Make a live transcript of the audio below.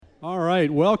All right,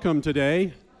 welcome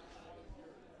today.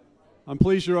 I'm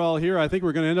pleased you're all here. I think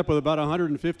we're going to end up with about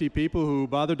 150 people who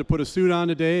bothered to put a suit on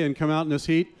today and come out in this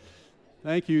heat.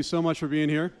 Thank you so much for being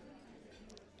here.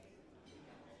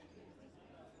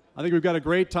 I think we've got a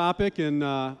great topic, and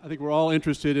I think we're all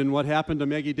interested in what happened to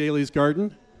Maggie Daly's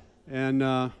garden.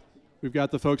 And we've got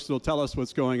the folks that'll tell us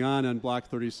what's going on Block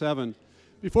 37.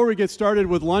 Before we get started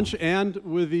with lunch and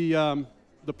with the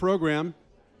program,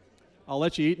 I'll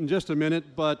let you eat in just a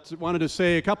minute, but wanted to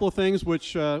say a couple of things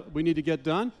which we need to get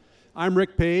done. I'm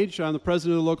Rick Page. I'm the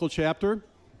president of the local chapter,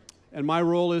 and my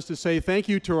role is to say thank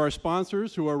you to our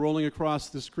sponsors who are rolling across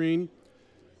the screen.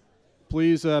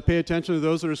 Please pay attention to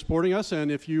those that are supporting us,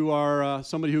 and if you are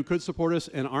somebody who could support us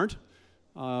and aren't,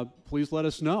 please let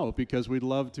us know, because we'd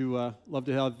love to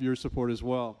have your support as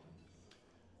well.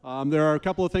 There are a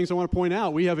couple of things I want to point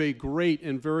out. We have a great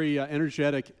and very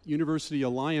energetic University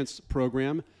Alliance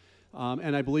program.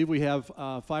 And I believe we have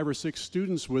 5 or 6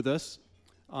 students with us.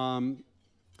 Could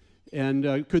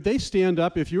they stand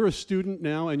up? If you're a student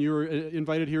now and you're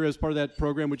invited here as part of that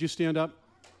program, would you stand up?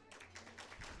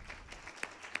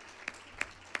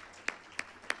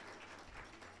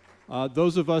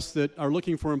 Those of us that are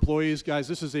looking for employees, guys,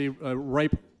 this is a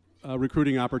ripe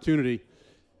recruiting opportunity.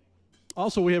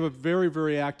 Also, we have a very,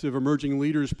 very active Emerging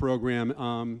Leaders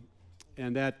program,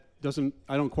 and that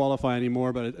I don't qualify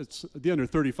anymore, but it's the under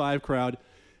 35 crowd.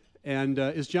 And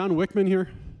is John Wickman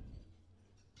here?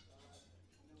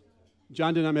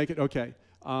 John did not make it? Okay.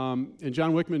 And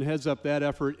John Wickman heads up that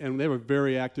effort, and they have a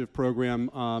very active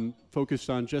program focused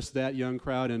on just that young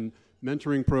crowd and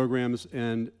mentoring programs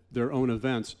and their own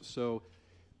events. So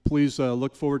please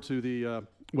look forward to the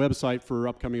website for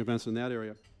upcoming events in that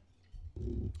area.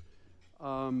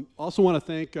 Also want to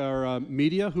thank our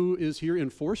media who is here in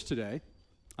force today.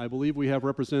 I believe we have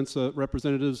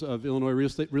representatives of Illinois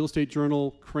Real Estate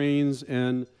Journal, Cranes,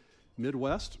 and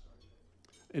Midwest.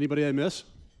 Anybody I miss?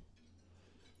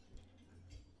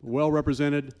 Well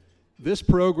represented. This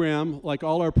program, like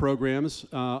all our programs,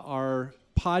 our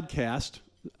podcast,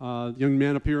 the young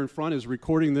man up here in front is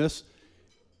recording this,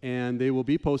 and they will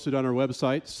be posted on our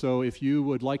website. So if you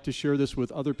would like to share this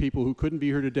with other people who couldn't be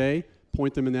here today,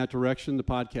 point them in that direction. The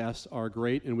podcasts are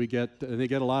great, and they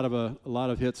get a lot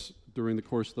of hits during the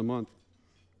course of the month.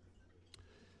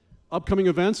 Upcoming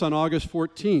events on August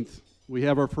 14th. We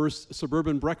have our first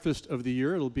suburban breakfast of the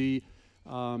year. It'll be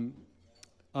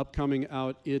upcoming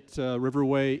out at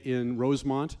Riverway in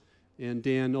Rosemont, and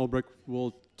Dan Olbrich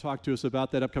will talk to us about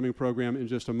that upcoming program in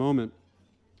just a moment.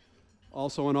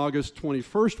 Also on August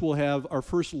 21st, we'll have our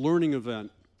first learning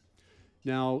event.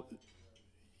 Now,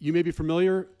 you may be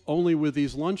familiar only with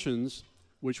these luncheons,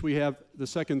 which we have the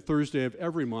second Thursday of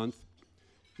every month.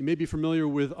 You may be familiar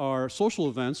with our social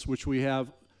events, which we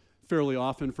have fairly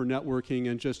often for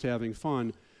networking and just having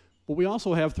fun. But we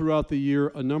also have throughout the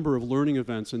year a number of learning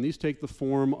events, and these take the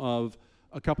form of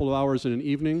a couple of hours in an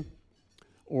evening,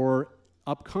 or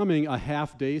upcoming a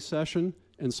half-day session,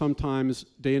 and sometimes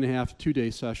day and a half, 2-day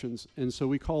sessions. And so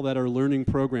we call that our learning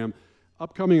program.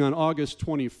 Upcoming on August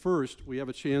 21st, we have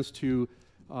a chance to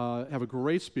have a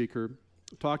great speaker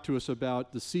talk to us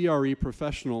about the CRE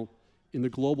professional in the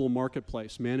global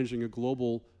marketplace, managing a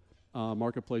global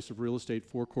marketplace of real estate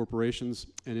for corporations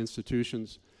and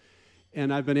institutions.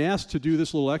 And I've been asked to do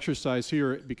this little exercise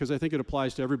here because I think it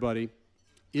applies to everybody.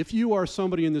 If you are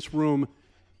somebody in this room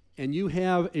and you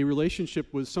have a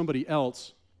relationship with somebody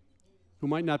else who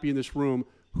might not be in this room,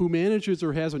 who manages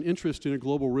or has an interest in a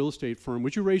global real estate firm,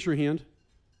 would you raise your hand?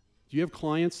 Do you have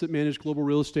clients that manage global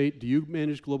real estate? Do you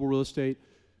manage global real estate?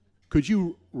 Could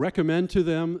you recommend to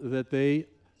them that they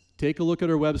take a look at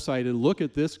our website and look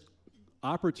at this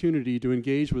opportunity to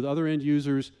engage with other end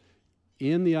users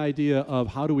in the idea of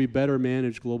how do we better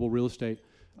manage global real estate?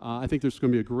 I think there's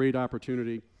going to be a great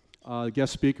opportunity. The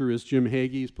guest speaker is Jim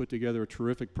Hagee. He's put together a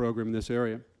terrific program in this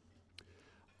area.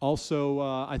 Also,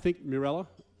 I think, Mirella,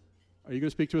 are you going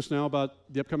to speak to us now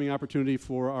about the upcoming opportunity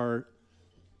for our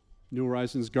New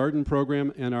Horizons Garden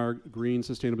program and our Green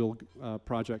Sustainable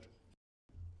project?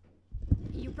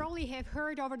 You probably have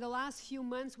heard over the last few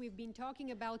months we've been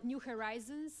talking about New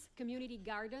Horizons Community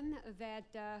Garden that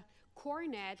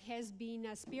CoreNet has been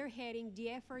spearheading the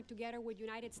effort together with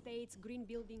United States Green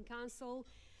Building Council,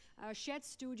 Shed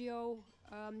Studio,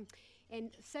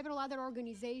 and several other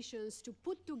organizations to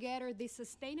put together this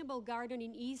sustainable garden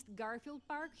in East Garfield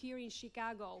Park here in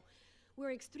Chicago.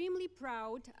 We're extremely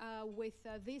proud with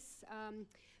this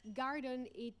garden.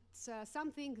 It's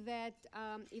something that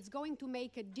is going to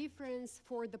make a difference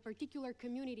for the particular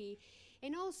community.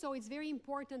 And also, it's very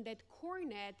important that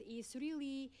CoreNet is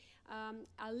really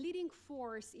a leading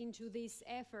force into this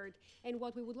effort. And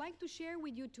what we would like to share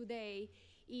with you today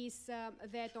is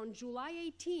that on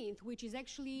July 18th, which is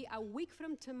actually a week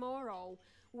from tomorrow,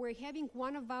 we're having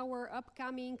one of our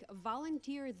upcoming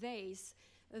volunteer days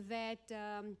that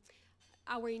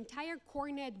our entire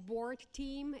CoreNet board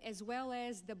team, as well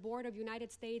as the board of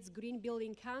United States Green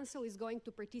Building Council, is going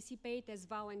to participate as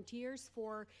volunteers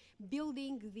for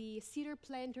building the cedar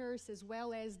planters as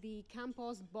well as the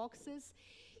compost boxes.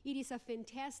 It is a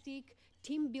fantastic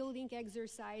team building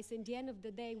exercise. At the end of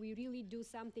the day, we really do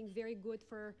something very good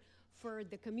for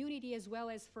the community as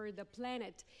well as for the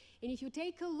planet. And if you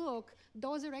take a look,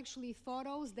 those are actually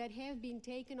photos that have been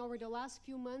taken over the last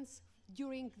few months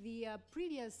during the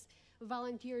previous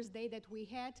Volunteers Day that we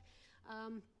had.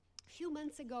 A few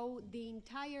months ago, the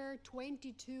entire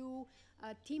 22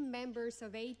 team members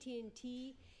of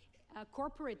AT&T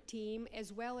corporate team,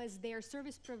 as well as their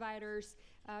service providers,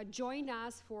 joined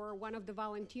us for one of the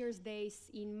Volunteers Days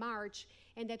in March,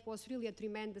 and that was really a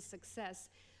tremendous success.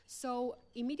 So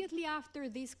immediately after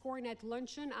this CoreNet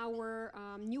luncheon, our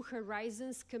New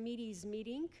Horizons committee is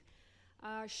meeting.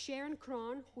 Sharon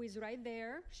Cron, who is right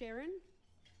there, Sharon,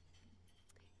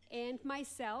 and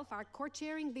myself are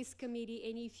co-chairing this committee,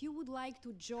 and if you would like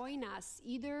to join us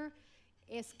either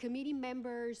as committee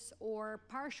members or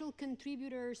partial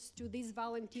contributors to these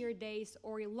volunteer days,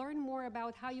 or learn more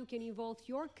about how you can involve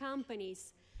your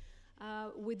companies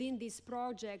within this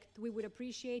project, we would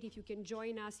appreciate if you can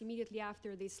join us immediately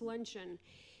after this luncheon.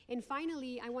 And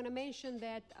finally, I want to mention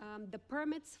that the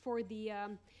permits for the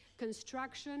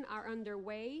construction are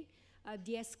underway.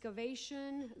 The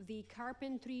excavation, the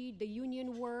carpentry, the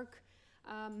union work,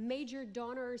 major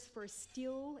donors for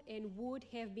steel and wood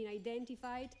have been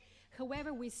identified.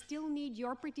 However, we still need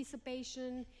your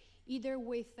participation, either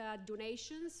with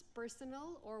donations,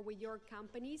 personal, or with your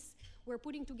companies. We're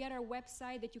putting together a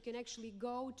website that you can actually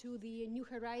go to the New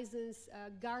Horizons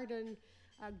garden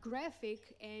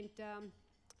graphic and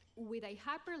with a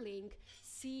hyperlink,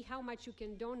 see how much you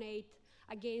can donate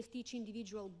against each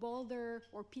individual boulder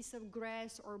or piece of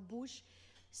grass or bush.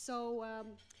 So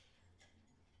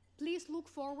please look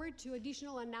forward to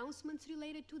additional announcements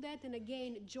related to that. And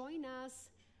again, join us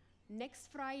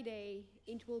next Friday.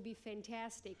 It will be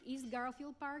fantastic. East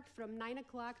Garfield Park from 9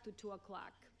 o'clock to 2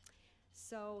 o'clock.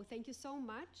 So thank you so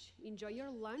much. Enjoy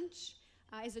your lunch.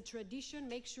 As a tradition,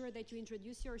 make sure that you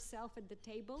introduce yourself at the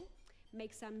table,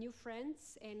 make some new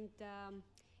friends, and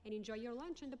enjoy your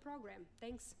lunch and the program.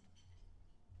 Thanks.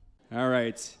 All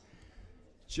right.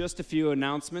 Just a few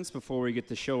announcements before we get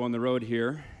the show on the road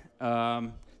here.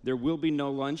 There will be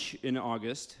no lunch in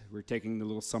August. We're taking the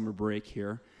little summer break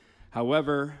here.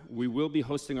 However, we will be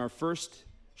hosting our first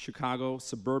Chicago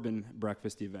suburban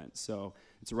breakfast event. So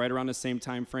it's right around the same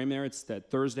time frame there. It's that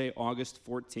Thursday, August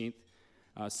 14th,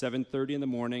 7:30 in the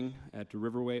morning at the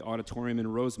Riverway Auditorium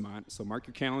in Rosemont. So mark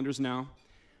your calendars now.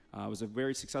 It was a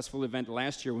very successful event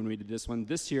last year when we did this one.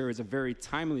 This year is a very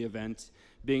timely event,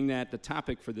 being that the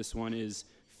topic for this one is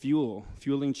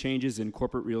fueling changes in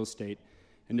corporate real estate.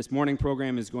 And this morning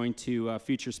program is going to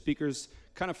feature speakers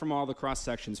kind of from all the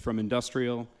cross-sections, from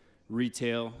industrial,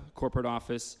 retail, corporate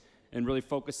office, and really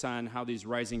focus on how these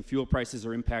rising fuel prices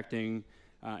are impacting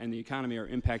and the economy are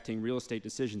impacting real estate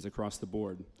decisions across the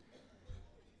board.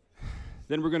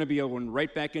 Then we're going to be going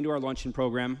right back into our luncheon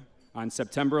program on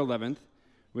September 11th.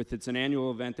 It's an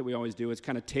annual event that we always do. It's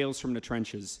kind of Tales from the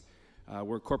Trenches,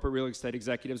 where corporate real estate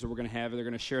executives, they're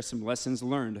going to share some lessons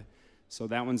learned. So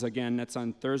that one's, again, that's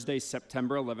on Thursday,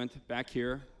 September 11th, back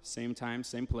here, same time,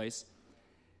 same place.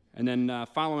 And then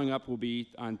following up will be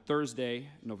on Thursday,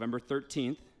 November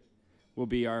 13th, will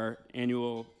be our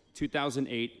annual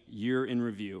 2008 Year in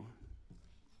Review.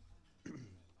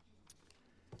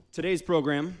 Today's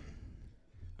program,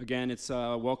 again, it's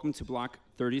Welcome to Block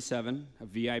 37, a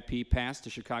VIP pass to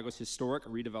Chicago's historic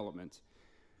redevelopment.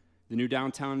 The new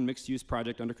downtown mixed-use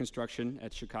project under construction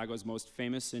at Chicago's most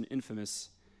famous and infamous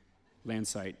land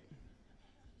site.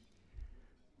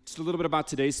 Just a little bit about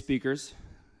today's speakers.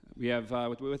 We have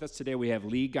with us today, we have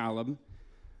Lee Golub,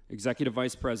 Executive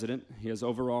Vice President. He has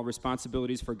overall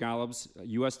responsibilities for Golub's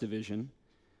U.S. division,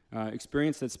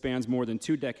 experience that spans more than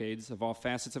 2 decades of all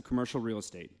facets of commercial real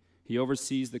estate. He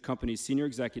oversees the company's senior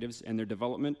executives and their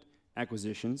development,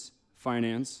 acquisitions,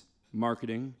 finance,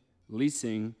 marketing,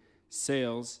 leasing,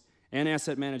 sales, and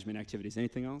asset management activities.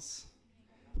 Anything else?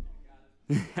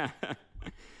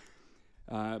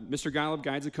 Mr. Golub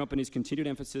guides the company's continued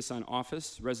emphasis on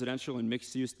office, residential, and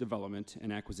mixed-use development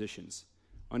and acquisitions.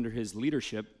 Under his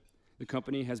leadership, the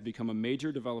company has become a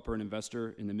major developer and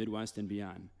investor in the Midwest and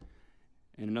beyond.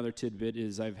 And another tidbit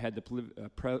is I've had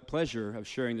the pleasure of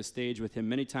sharing the stage with him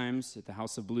many times at the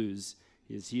House of Blues.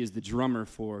 He is the drummer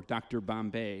for Dr.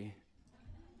 Bombay.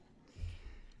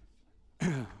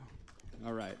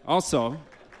 All right. Also,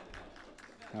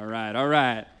 all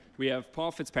right. We have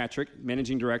Paul Fitzpatrick,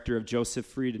 Managing Director of Joseph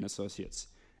Fried & Associates,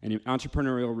 an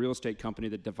entrepreneurial real estate company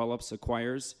that develops,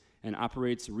 acquires, and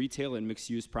operates retail and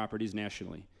mixed-use properties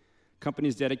nationally. Company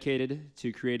is dedicated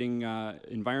to creating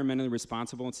environmentally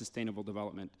responsible and sustainable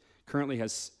development. Currently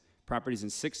has properties in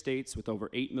 6 states with over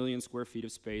 8 million square feet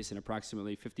of space and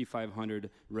approximately 5,500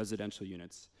 residential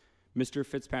units. Mr.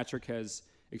 Fitzpatrick has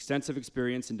extensive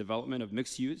experience in development of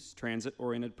mixed-use,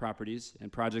 transit-oriented properties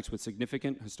and projects with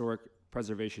significant historic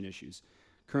preservation issues.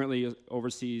 Currently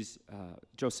oversees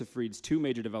Joseph Fried's 2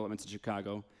 major developments in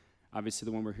Chicago, obviously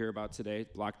the one we're here about today,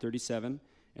 Block 37,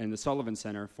 and the Sullivan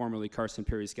Center, formerly Carson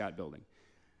Perry Scott Building.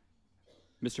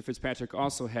 Mr. Fitzpatrick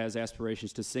also has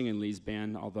aspirations to sing in Lee's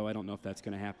band, although I don't know if that's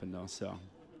going to happen, though. So,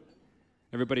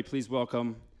 everybody, please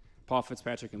welcome Paul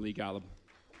Fitzpatrick and Lee Golub.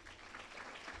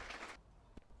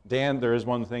 Dan, there is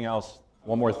one more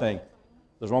thing.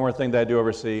 There's one more thing that I do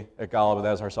oversee at Golub,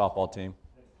 that's our softball team.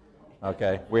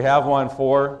 Okay, we have won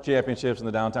 4 championships in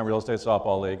the Downtown Real Estate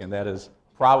Softball League, and that is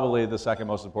probably the second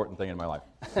most important thing in my life,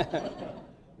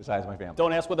 besides my family.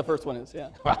 Don't ask what the first one is, yeah.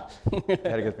 I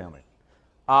had a good family.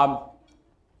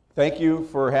 Thank you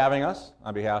for having us.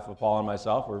 On behalf of Paul and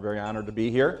myself, we're very honored to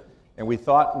be here. And we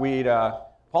thought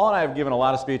Paul and I have given a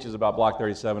lot of speeches about Block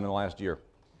 37 in the last year.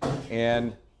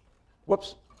 And,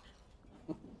 whoops.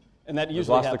 And that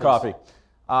usually lost happens. the coffee.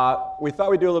 We thought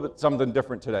we'd do a little bit something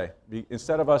different today.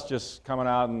 Instead of us just coming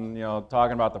out and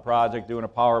talking about the project, doing a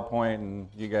PowerPoint, and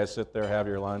you guys sit there, have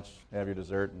your lunch, have your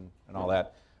dessert, and all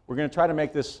that, we're going to try to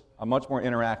make this a much more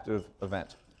interactive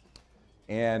event.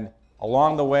 And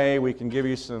along the way, we can give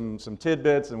you some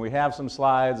tidbits, and we have some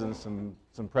slides and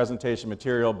some presentation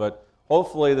material, but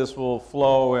hopefully this will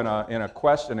flow in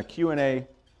a Q&A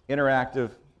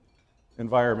interactive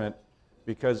environment,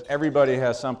 because everybody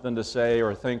has something to say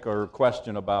or think or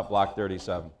question about Block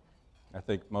 37. I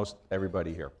think most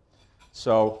everybody here.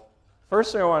 So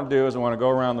first thing I want to do is I want to go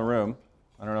around the room.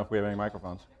 I don't know if we have any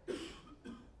microphones.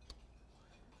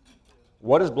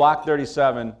 What does Block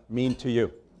 37 mean to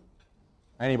you?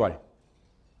 Anybody?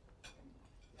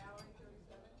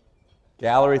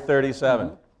 Gallery 37.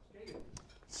 Mm-hmm.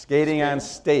 Skating on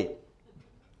State.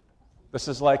 This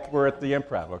is like we're at the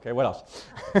Improv, okay? What else?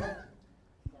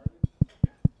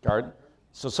 Garden.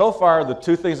 So far, the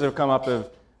 2 things that have come up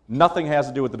nothing has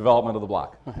to do with the development of the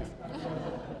block.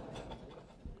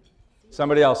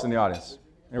 Somebody else in the audience.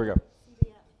 Here we go.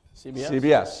 CBS.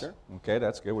 CBS. Sure. Okay,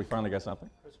 that's good. We finally got something.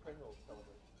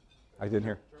 I didn't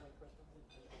hear.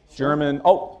 German.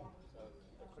 Oh.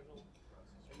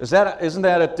 Isn't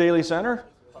that at Daly Center?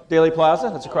 Daly Plaza?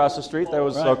 That's across the street. That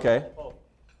was right. Okay.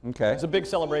 Okay. It's a big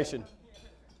celebration.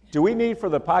 Do we need for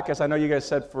the podcast, I know you guys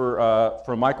said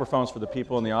for microphones for the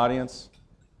people in the audience.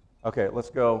 Okay, let's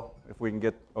go if we can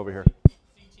get over here.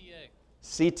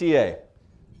 CTA.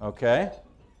 Okay.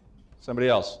 Somebody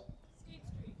else.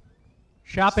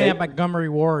 Shopping at Montgomery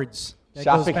Wards. That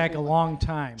goes back a long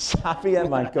time. Shopping at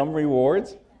Montgomery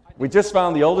Wards? We just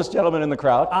found the oldest gentleman in the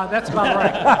crowd. That's about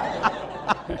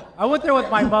right. I went there with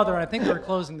my mother. I think they were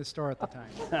closing the store at the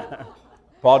time.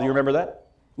 Paul, do you remember that?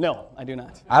 No, I do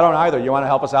not. I don't either. You want to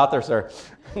help us out there, sir?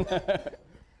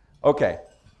 Okay.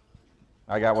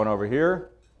 I got one over here.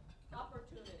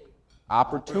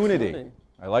 Opportunity.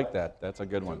 I like that. That's a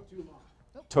good one.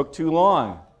 Took too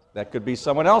long. That could be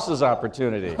someone else's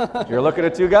opportunity. You're looking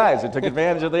at 2 guys who took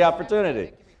advantage of the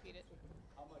opportunity.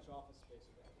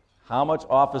 How much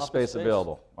office space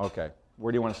available? Okay.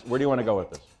 Where do you want to go with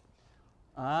this?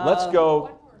 Let's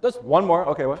go. One more.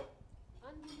 Okay, what?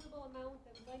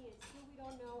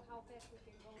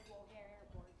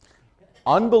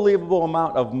 Unbelievable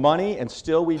amount of money, and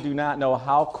still we do not know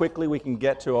how quickly we can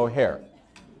get to O'Hare.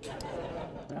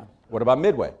 Yeah. What about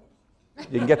Midway?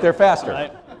 You can get there faster.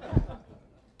 Right.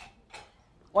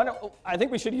 I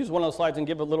think we should use one of those slides and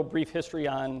give a little brief history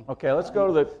on... Okay, let's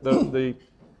go to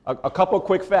a couple of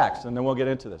quick facts, and then we'll get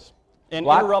into this. And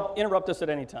interrupt us at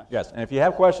any time. Yes, and if you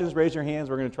have questions, raise your hands.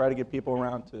 We're going to try to get people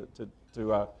around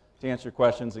to answer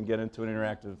questions and get into an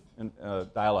interactive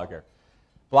dialogue here.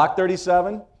 Block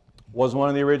 37 was one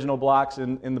of the original blocks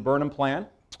in the Burnham Plan.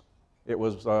 It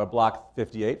was Block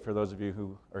 58, for those of you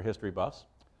who are history buffs.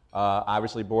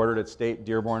 Obviously bordered at State,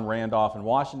 Dearborn, Randolph, and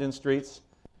Washington Streets.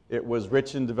 It was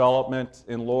rich in development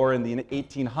and lore. In the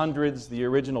 1800s, the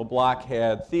original block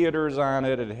had theaters on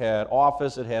it. It had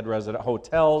office. It had resident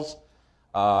hotels.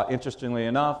 Interestingly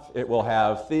enough, it will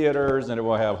have theaters, and it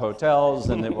will have hotels,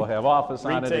 and it will have office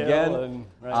on it again.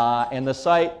 And the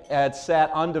site had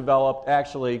sat undeveloped,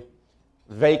 actually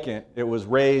vacant. It was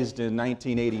raised in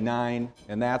 1989,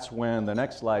 and that's when the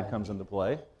next slide comes into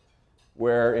play,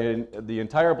 where the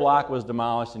entire block was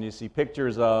demolished, and you see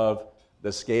pictures of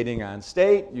the skating on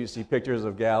State. You see pictures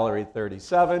of Gallery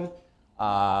 37.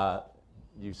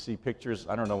 You see pictures,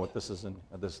 I don't know what this is in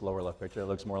this lower left picture. It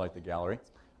looks more like the gallery.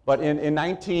 But in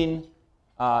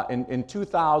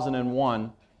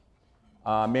 2001,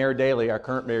 Mayor Daley, our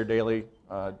current Mayor Daley,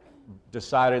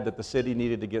 decided that the city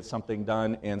needed to get something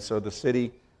done, and so the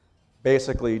city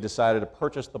basically decided to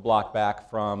purchase the block back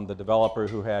from the developer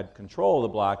who had control of the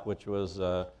block, which was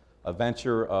a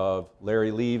venture of Larry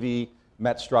Levy,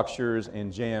 Met Structures,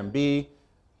 and JMB,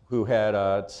 who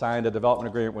had signed a development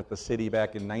agreement with the city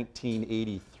back in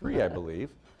 1983, I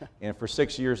believe. And for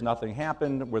 6 years, nothing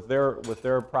happened with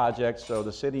their project, so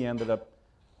the city ended up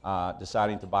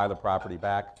deciding to buy the property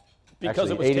back.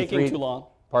 Because it was taking too long.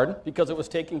 Pardon? Because it was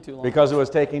taking too long. Because it was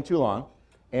taking too long.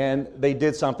 And they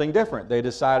did something different. They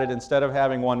decided instead of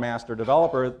having one master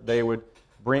developer, they would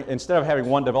instead of having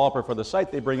one developer for the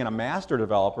site, they bring in a master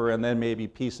developer and then maybe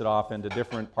piece it off into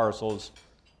different parcels,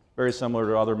 very similar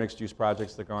to other mixed-use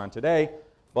projects that go on today.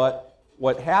 But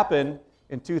what happened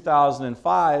in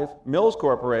 2005, Mills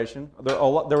Corporation, there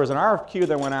was an RFQ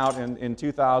that went out in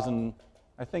 2000,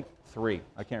 I think 3.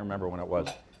 I can't remember when it was.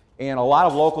 And a lot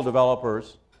of local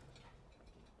developers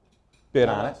bid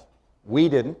on it. We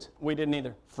didn't. We didn't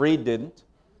either. Freed didn't.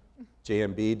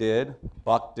 JMB did.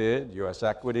 Buck did. U.S.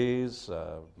 Equities,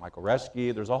 Michael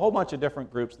Reschke. There's a whole bunch of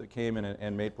different groups that came in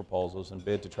and made proposals and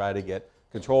bid to try to get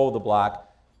control of the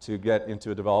block to get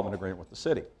into a development agreement with the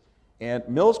city. And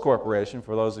Mills Corporation,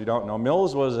 for those who don't know,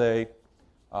 Mills was a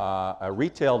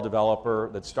retail developer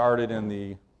that started in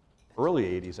the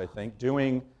early 80s, I think,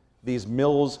 doing these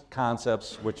Mills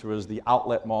concepts, which was the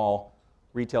outlet mall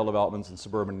retail developments in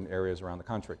suburban areas around the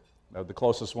country. The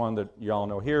closest one that you all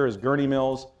know here is Gurney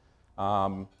Mills.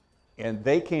 And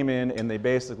they came in and they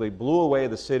basically blew away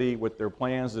the city with their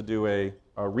plans to do a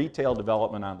retail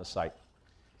development on the site.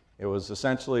 It was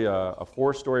essentially a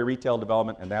 4-story retail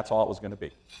development, and that's all it was going to be.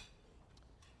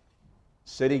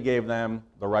 City gave them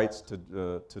the rights to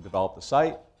develop the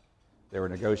site. They were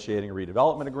negotiating a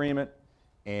redevelopment agreement,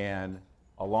 and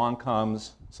along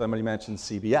comes, somebody mentioned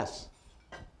CBS.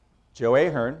 Joe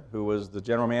Ahern, who was the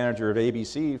general manager of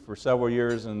ABC for several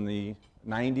years in the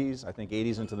 90s, I think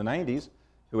 80s into the 90s,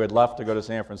 who had left to go to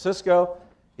San Francisco.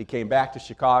 He came back to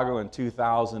Chicago in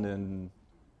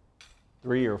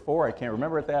 2003 or 4, I can't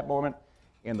remember at that moment.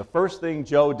 And the first thing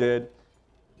Joe did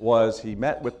was he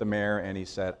met with the mayor and he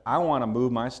said, I want to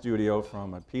move my studio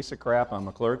from a piece of crap on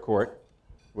McClure Court,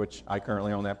 which I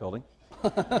currently own that building.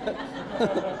 And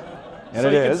so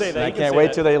it is. And I can't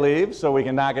wait till they leave so we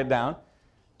can knock it down.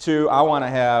 To, I want to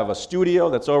have a studio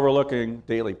that's overlooking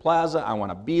Daley Plaza. I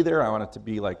want to be there. I want it to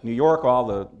be like New York. All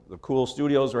the cool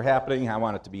studios are happening. I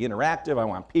want it to be interactive. I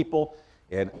want people.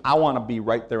 And I want to be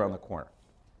right there on the corner.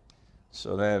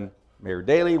 So then Mayor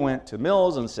Daley went to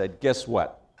Mills and said, guess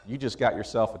what? You just got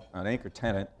yourself an anchor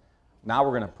tenant. Now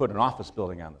we're going to put an office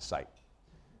building on the site.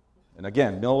 And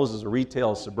again, Mills is a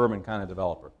retail suburban kind of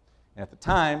developer. And at the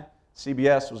time,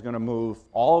 CBS was going to move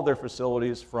all of their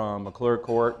facilities from McClure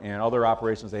Court and other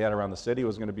operations they had around the city. It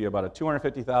was going to be about a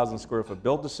 250,000 square foot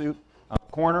build-to-suit on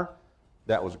the corner.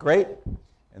 That was great.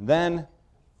 And then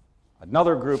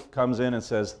another group comes in and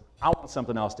says, I want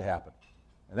something else to happen.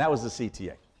 And that was the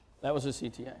CTA. That was the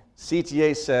CTA.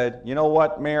 CTA said, you know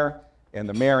what, Mayor? And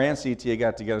the mayor and CTA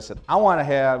got together and said,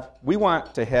 we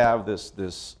want to have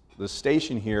this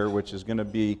station here, which is going to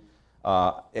be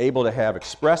able to have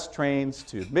express trains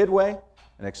to Midway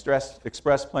and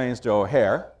express planes to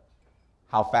O'Hare.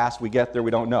 How fast we get there,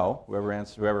 we don't know, whoever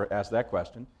asked that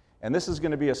question. And this is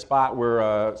going to be a spot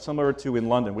where, similar to in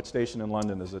London, which station in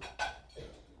London is it?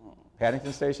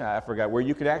 Paddington Station? I forgot, where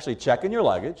you could actually check in your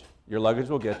luggage. Your luggage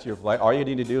will get to your flight. All you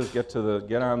need to do is get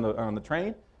on the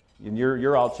train, and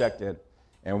you're all checked in.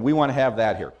 And we want to have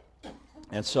that here.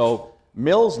 And so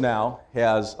Mills now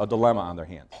has a dilemma on their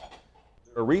hands.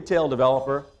 They're a retail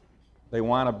developer. They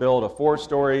want to build a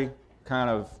 4-story kind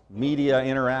of media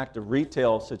interactive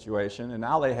retail situation, and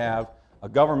now they have a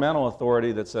governmental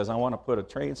authority that says, I want to put a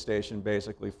train station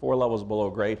basically 4 levels below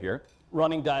grade here.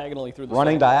 Running diagonally through the site.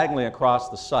 Running diagonally across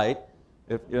the site.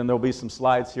 And there'll be some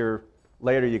slides here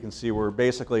later you can see where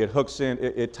basically it hooks in,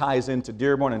 it ties into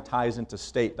Dearborn and ties into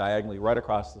State diagonally right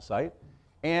across the site.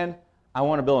 And I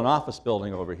want to build an office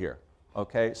building over here.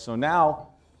 Okay, so now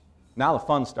the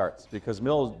fun starts because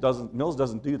Mills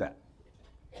doesn't do that.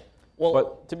 Well,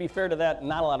 But- to be fair to that,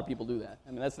 not a lot of people do that.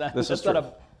 I mean, that's not This is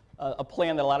not a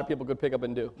plan that a lot of people could pick up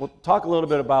and do. Well, talk a little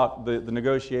bit about the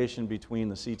negotiation between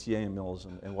the CTA and Mills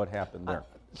and what happened there.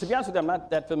 To be honest with you, I'm not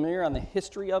that familiar on the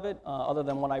history of it, other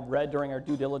than what I've read during our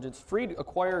due diligence. Freed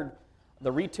acquired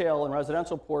the retail and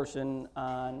residential portion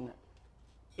on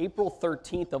April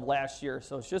 13th of last year,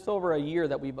 so it's just over a year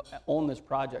that we've owned this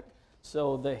project.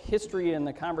 So the history and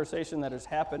the conversation that has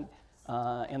happened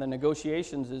and the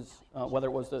negotiations is, whether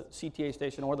it was the CTA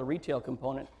station or the retail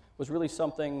component, was really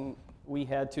something we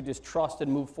had to just trust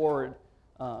and move forward.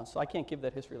 So I can't give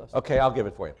that history lesson. Okay, I'll give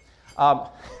it for you.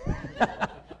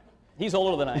 He's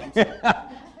older than I am. So.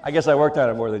 I guess I worked on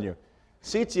it more than you.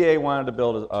 CTA wanted to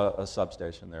build a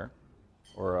substation there,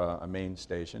 or a main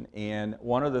station, and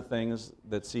one of the things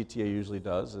that CTA usually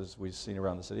does, as we've seen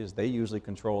around the city, is they usually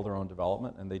control their own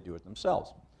development and they do it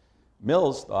themselves.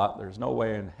 Mills thought there's no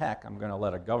way in heck I'm going to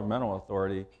let a governmental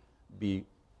authority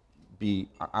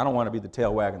I don't want to be the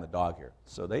tail wagging the dog here.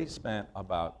 So they spent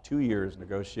about 2 years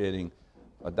negotiating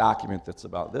a document that's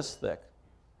about this thick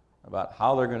about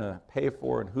how they're going to pay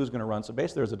for and who's going to run. So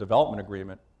basically there's a development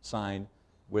agreement signed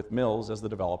with Mills as the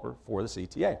developer for the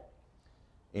CTA.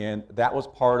 And that was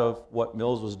part of what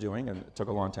Mills was doing, and it took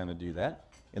a long time to do that.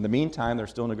 In the meantime, they're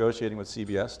still negotiating with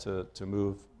CBS to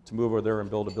move over there and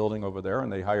build a building over there,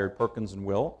 and they hired Perkins and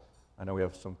Will. I know we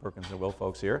have some Perkins and Will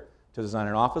folks here to design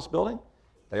an office building.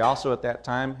 They also at that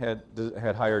time had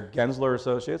hired Gensler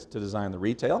Associates to design the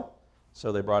retail.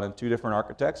 So they brought in 2 different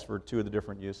architects for 2 of the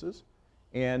different uses.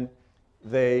 And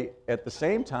they, at the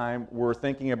same time, were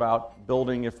thinking about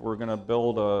building, if we're going to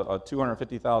build a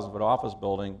 250,000-foot office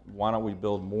building, why don't we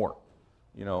build more?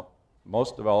 You know,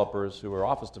 most developers who are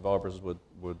office developers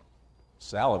would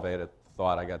salivate at the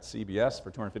thought, I got CBS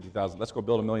for 250,000, let's go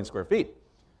build 1 million square feet.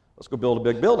 Let's go build a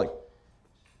big building.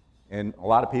 And a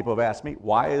lot of people have asked me,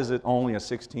 why is it only a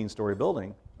 16-story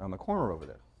building on the corner over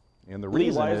there? And the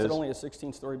reason why is it only a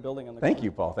 16-story building on the Thank corner?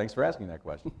 you, Paul. Thanks for asking that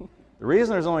question. The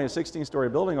reason there's only a 16-story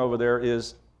building over there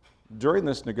is during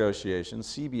this negotiation,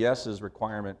 CBS's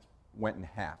requirement went in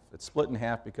half. It split in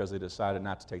half because they decided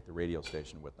not to take the radio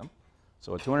station with them.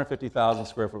 So a 250,000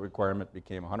 square foot requirement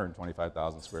became a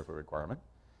 125,000 square foot requirement.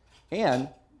 And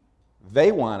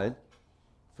they wanted,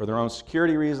 for their own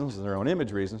security reasons and their own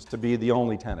image reasons, to be the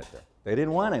only tenant there. They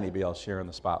didn't want anybody else sharing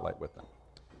the spotlight with them.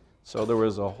 So there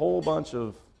was a whole bunch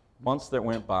of months that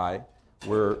went by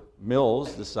where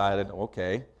Mills decided,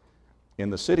 okay,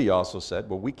 and the city also said,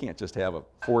 well, we can't just have a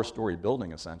 4-story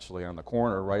building essentially on the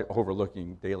corner right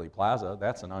overlooking Daly Plaza.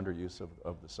 That's an underuse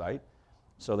of the site.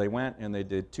 So they went and they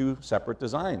did 2 separate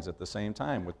designs at the same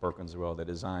time with Perkins and Will. They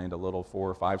designed a little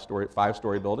 4 or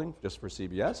 5-story building just for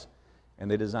CBS, and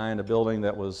they designed a building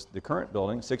that was the current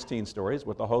building, 16 stories,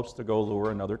 with the hopes to go lure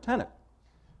another tenant.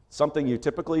 Something you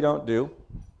typically don't do.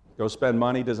 Go spend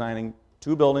money designing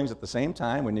 2 buildings at the same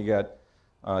time when you got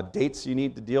dates you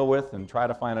need to deal with and try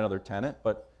to find another tenant.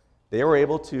 But they were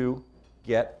able to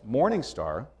get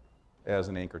Morningstar as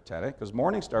an anchor tenant because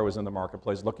Morningstar was in the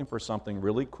marketplace looking for something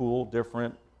really cool,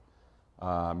 different,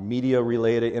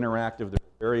 media-related, interactive. They're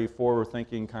a very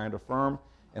forward-thinking kind of firm.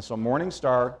 And so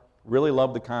Morningstar really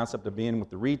loved the concept of being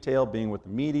with the retail, being with the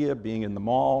media, being in the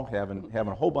mall, having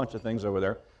a whole bunch of things over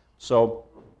there. So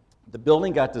the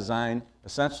building got designed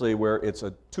essentially where it's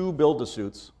 2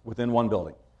 build-to-suits within one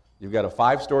building. You've got a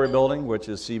 5-story building, which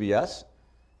is CBS,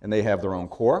 and they have their own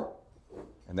core,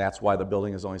 and that's why the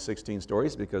building is only 16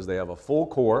 stories, because they have a full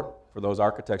core for those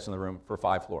architects in the room for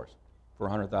 5 floors, for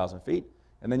 100,000 feet.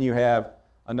 And then you have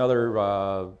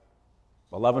another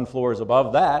 11 floors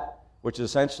above that, which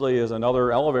essentially is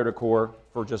another elevator core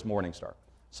for just Morningstar.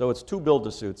 So it's 2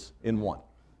 build-to-suits in one.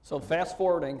 So fast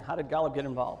forwarding, how did Golub get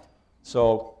involved?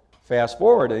 So fast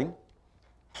forwarding,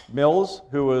 Mills,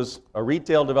 who was a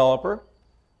retail developer,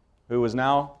 who was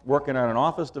now working on an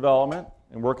office development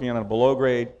and working on a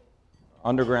below-grade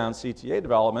underground CTA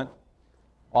development,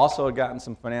 also had gotten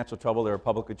some financial trouble. They were a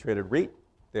publicly traded REIT.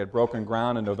 They had broken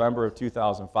ground in November of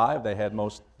 2005. They had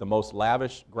the most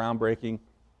lavish groundbreaking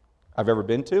I've ever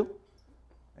been to.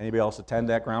 Anybody else attend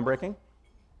that groundbreaking?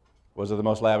 Was it the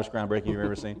most lavish groundbreaking you've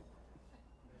ever seen?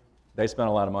 They spent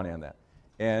a lot of money on that.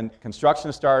 And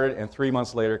construction started, and 3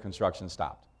 months later, construction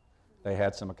stopped. They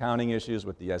had some accounting issues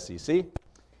with the SEC,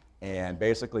 and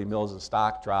basically Mills'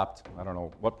 stock dropped, I don't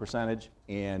know what percentage,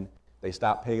 and they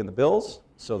stopped paying the bills,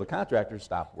 so the contractors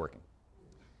stopped working.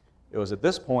 It was at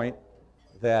this point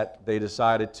that they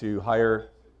decided to hire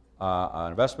an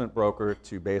investment broker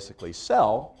to basically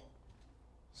sell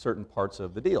certain parts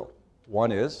of the deal.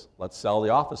 One is, let's sell the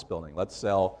office building. Let's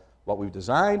sell what we've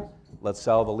designed. Let's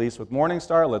sell the lease with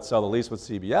Morningstar. Let's sell the lease with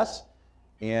CBS.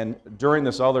 And during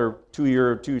this other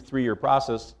 3-year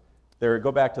process,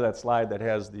 go back to that slide that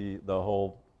has the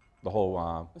whole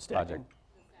project.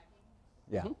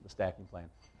 Yeah, the stacking plan.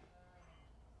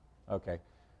 Okay.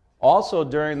 Also,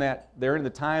 during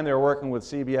the time they were working with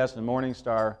CBS and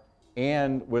Morningstar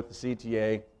and with the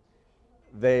CTA,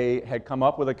 they had come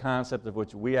up with a concept of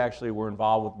which we actually were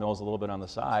involved with Mills a little bit on the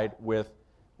side with,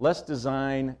 let's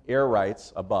design air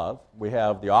rights above. We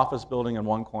have the office building in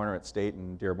one corner at State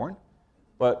and Dearborn,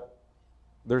 but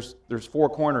there's 4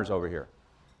 corners over here.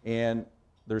 And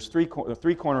there's 3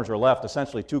 corners are left,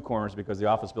 essentially 2 corners because the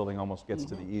office building almost gets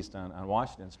to the east on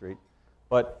Washington Street.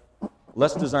 But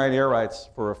let's design air rights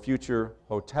for a future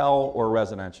hotel or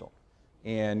residential.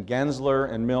 And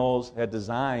Gensler and Mills had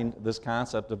designed this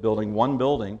concept of building one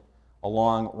building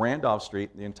along Randolph Street,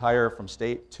 the entire from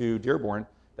State to Dearborn,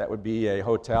 that would be a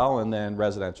hotel and then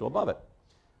residential above it.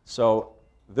 So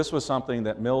this was something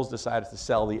that Mills decided to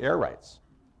sell the air rights.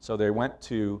 So they went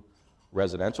to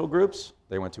residential groups,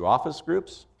 they went to office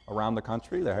groups around the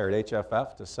country. They hired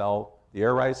HFF to sell the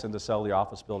air rights and to sell the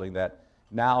office building that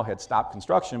now had stopped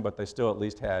construction, but they still at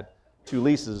least had 2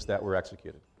 leases that were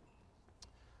executed.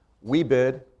 We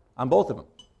bid on both of them.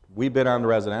 We bid on the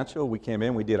residential. We came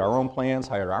in, we did our own plans,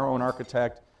 hired our own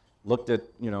architect, looked at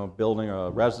building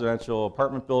a residential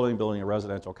apartment building, building a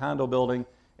residential condo building,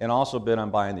 and also bid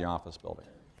on buying the office building.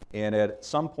 And at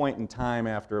some point in time,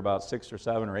 after about 6 or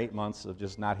 7 or 8 months of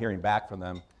just not hearing back from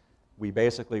them, we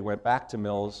basically went back to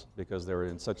Mills because they were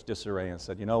in such disarray and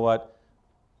said, you know what,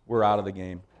 we're out of the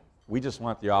game. We just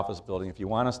want the office building. If you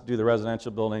want us to do the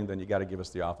residential building, then you got to give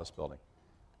us the office building.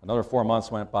 Another 4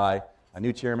 months went by. A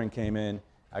new chairman came in.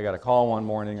 I got a call one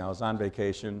morning. I was on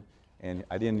vacation, and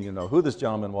I didn't even know who this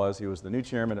gentleman was. He was the new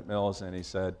chairman at Mills, and he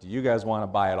said, do you guys want to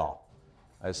buy it all?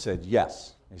 I said,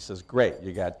 yes. He says, great.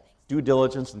 You got due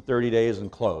diligence in 30 days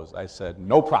and close. I said,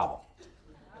 no problem.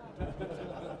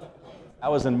 I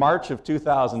was in March of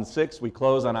 2006. We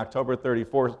closed on October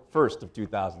 31st of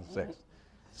 2006.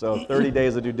 So 30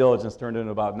 days of due diligence turned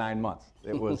into about 9 months.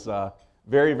 It was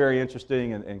very, very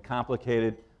interesting and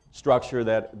complicated structure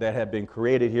that had been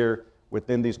created here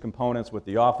within these components with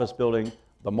the office building,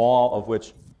 the mall, of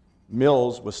which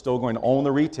Mills was still going to own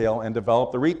the retail and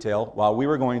develop the retail while we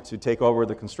were going to take over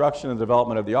the construction and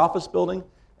development of the office building.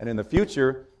 And in the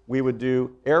future, we would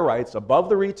do air rights above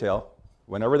the retail,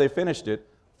 whenever they finished it,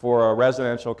 for a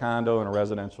residential condo and a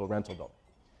residential rental building.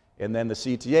 And then the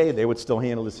CTA, they would still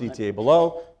handle the CTA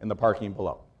below and the parking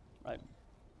below. Right.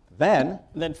 Then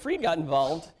Freed got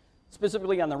involved,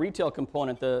 specifically on the retail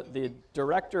component. The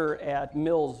director at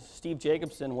Mills, Steve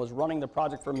Jacobson, was running the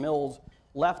project for Mills,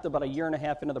 left about 1.5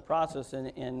 years into the process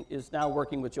and is now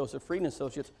working with Joseph Freed and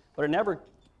Associates. But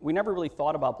we never really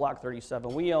thought about Block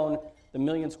 37. We own the 1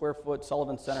 million square foot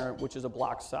Sullivan Center, which is a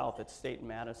block south at State and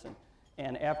Madison.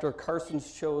 And after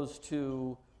Carson's chose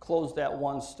to close that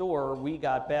one store, we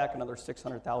got back another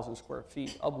 600,000 square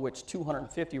feet, of which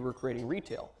 250 were creating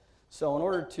retail. So in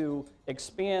order to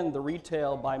expand the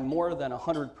retail by more than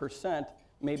 100%,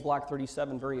 made Block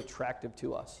 37 very attractive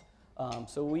to us.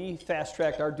 So we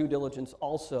fast-tracked our due diligence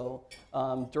also.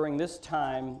 During this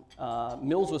time,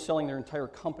 Mills was selling their entire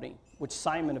company, which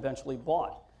Simon eventually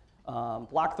bought.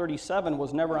 Block 37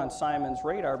 was never on Simon's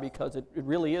radar because it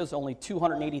really is only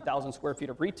 280,000 square feet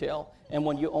of retail. And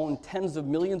when you own tens of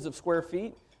millions of square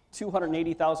feet,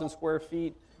 280,000 square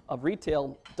feet of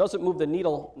retail doesn't move the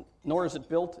needle, nor is it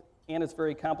built, and it's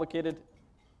very complicated,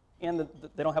 and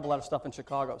they don't have a lot of stuff in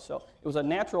Chicago. So it was a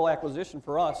natural acquisition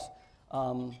for us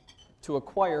to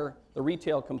acquire the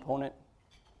retail component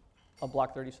of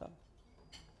Block 37.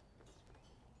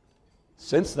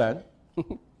 Since then,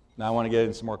 now I want to get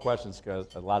into some more questions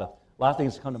because a lot of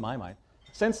things come to my mind.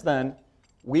 Since then,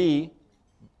 we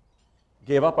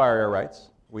gave up our air rights.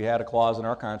 We had a clause in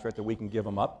our contract that we can give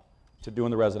them up to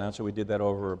doing the residential. We did that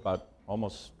over about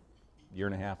almost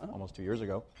 1.5 years, almost 2 years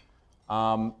ago,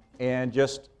 and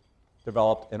just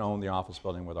developed and owned the office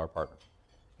building with our partner.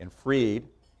 And Freed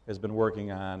has been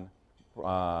working on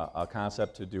a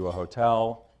concept to do a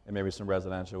hotel and maybe some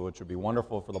residential, which would be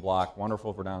wonderful for the block,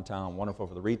 wonderful for downtown, wonderful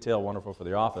for the retail, wonderful for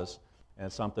the office, and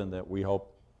it's something that we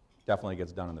hope definitely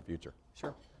gets done in the future.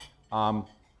 Sure.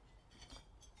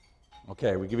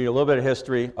 Okay, we give you a little bit of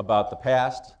history about the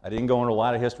past. I didn't go into a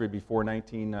lot of history before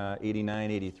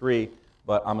 1989, 83,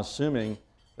 but I'm assuming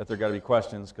that there got to be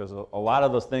questions because a lot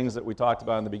of the things that we talked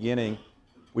about in the beginning,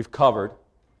 we've covered.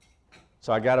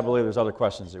 So I got to believe there's other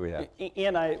questions that we have.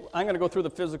 And I'm going to go through the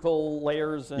physical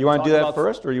layers. And you want to do that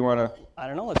first, or you want to? I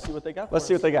don't know. Let's see what they got. Let's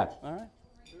see what they got. All right.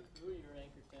 Who are your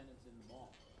anchor tenants in the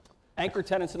Anchor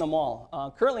tenants in the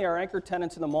mall. Currently, our anchor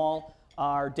tenants in the mall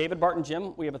are David Barton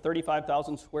Gym. We have a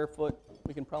 35,000 square foot,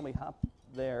 we can probably hop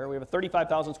there. We have a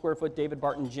 35,000 square foot David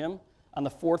Barton Gym on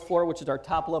the 4th floor, which is our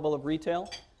top level of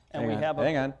retail. And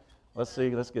Hang on. Let's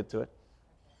see. Let's get to it.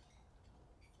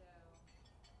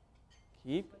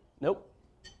 Nope.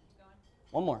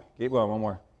 One more. Keep going. One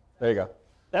more. There you go.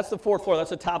 That's the 4th floor. That's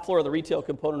the top floor of the retail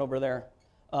component over there.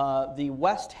 The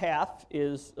west half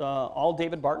is all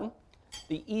David Barton.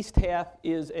 The east half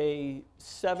is a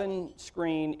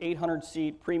 7-screen,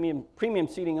 800-seat, premium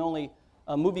seating only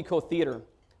movie-co theater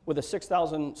with a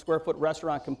 6,000 square foot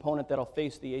restaurant component that'll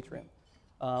face the atrium.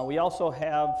 We also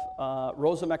have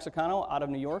Rosa Mexicano out of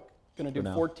New York, going to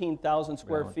do 14,000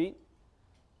 square feet.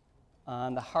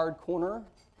 On the hard corner,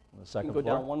 the second you can go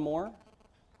floor. down one more.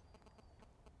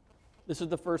 This is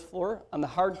the 1st floor. On the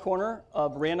hard corner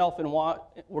of Randolph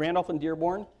and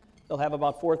Dearborn, they'll have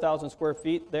about 4,000 square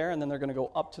feet there, and then they're going to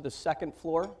go up to the 2nd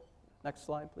floor. Next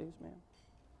slide, please, ma'am.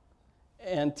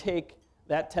 And take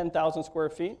that 10,000 square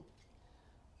feet.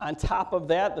 On top of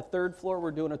that, the 3rd floor,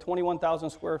 we're doing a 21,000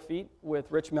 square feet with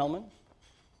Rich Melman.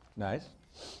 Nice.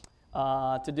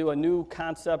 To do a new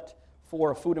concept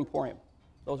for a food emporium.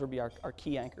 Those will be our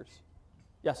key anchors.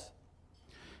 Yes?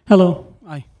 Hello.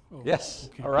 Hi. Oh, Yes.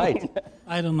 okay. All right.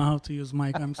 I don't know how to use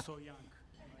mic. I'm so young.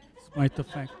 Despite the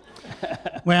fact.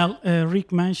 Well,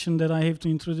 Rick mentioned that I have to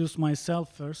introduce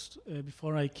myself first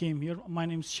before I came here. My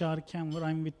name is Shari Kemler.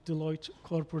 I'm with Deloitte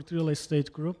Corporate Real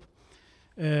Estate Group.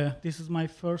 This is my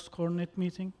first CoreNet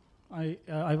meeting.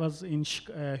 I was in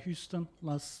Houston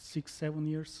last 6-7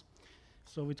 years.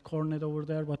 So with CoreNet over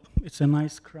there, but it's a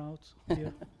nice crowd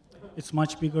here. It's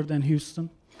much bigger than Houston.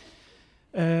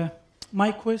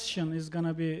 My question is going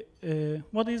to be,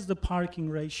 what is the parking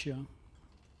ratio?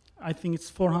 I think it's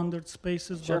 400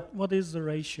 spaces, Sure. but what is the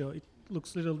ratio? It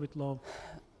looks a little bit low.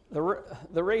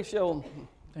 The ratio,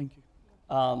 Thank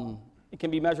you. it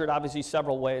can be measured obviously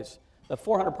several ways. The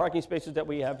 400 parking spaces that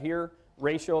we have here,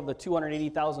 ratio of the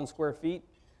 280,000 square feet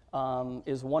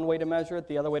is one way to measure it.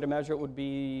 The other way to measure it would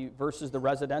be versus the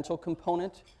residential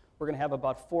component. We're going to have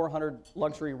about 400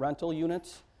 luxury rental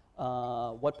units.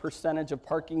 What percentage of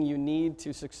parking you need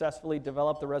to successfully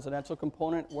develop the residential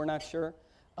component, we're not sure.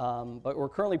 But we're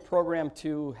currently programmed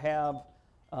to have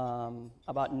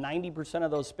about 90%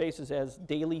 of those spaces as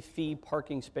daily fee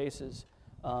parking spaces.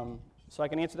 So I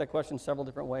can answer that question several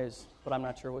different ways, but I'm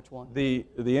not sure which one. The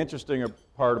interesting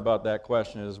part about that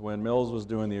question is when Mills was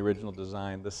doing the original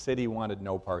design, the city wanted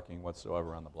no parking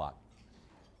whatsoever on the block.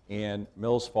 And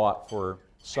Mills fought for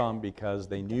some because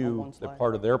they knew that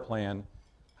part of their plan,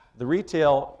 the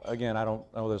retail, again, I don't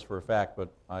know this for a fact, but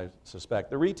I suspect,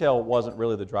 the retail wasn't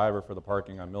really the driver for the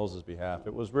parking on Mills's behalf.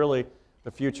 It was really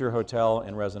the future hotel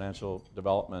and residential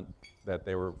development that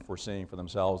they were foreseeing for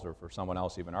themselves or for someone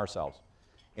else, even ourselves.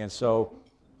 And so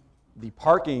the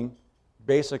parking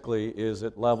basically is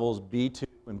at levels B2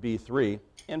 and B3.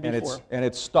 And B4. And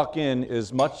it's stuck in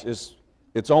as much as,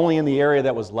 it's only in the area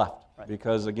that was left. Right.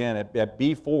 Because again, at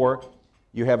B4,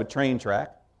 you have a train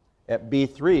track. At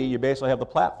B3, you basically have the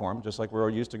platform, just like we're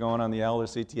used to going on the L or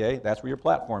CTA. That's where your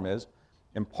platform is.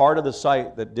 And part of the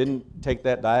site that didn't take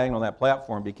that diagonal on that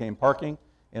platform became parking.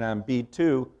 And on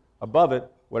B2, above it,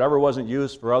 whatever wasn't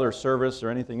used for other service or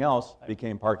anything else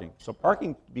became parking. So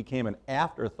parking became an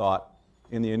afterthought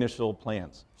in the initial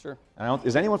plans. Sure.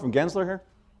 Is anyone from Gensler here?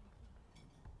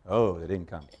 Oh, they didn't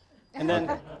come. And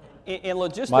then, in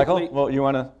logistically, Michael, well, you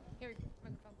want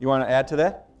to add to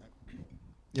that?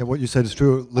 Yeah, what you said is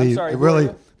true, Lee. I'm sorry, It who are really,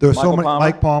 you? there were so Michael many. Palmer?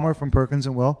 Mike Palmer from Perkins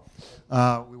and Will.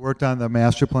 We worked on the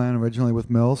master plan originally with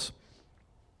Mills,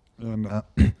 and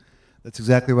that's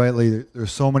exactly right, Lee.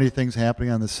 There's so many things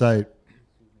happening on the site.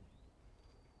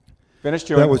 Finish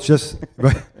chewing. That was just.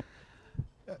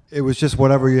 It was just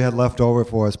whatever you had left over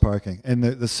for us parking, and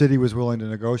the city was willing to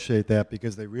negotiate that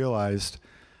because they realized,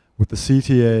 with the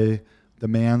CTA,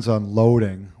 demands on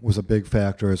loading was a big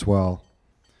factor as well.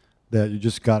 That you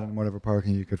just got in whatever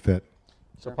parking you could fit.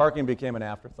 So parking became an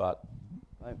afterthought.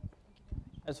 right.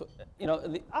 As,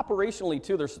 operationally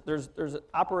too, there's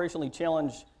operationally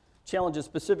challenges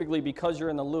specifically because you're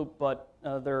in the loop, but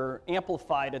they're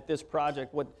amplified at this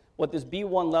project. What this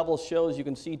B1 level shows, you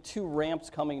can see two ramps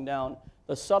coming down.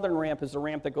 The southern ramp is the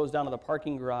ramp that goes down to the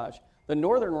parking garage. The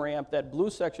northern ramp, that blue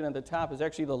section at the top, is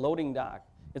actually the loading dock.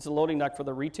 It's a loading dock for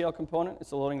the retail component,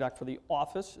 it's a loading dock for the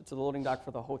office, it's a loading dock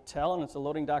for the hotel, and it's a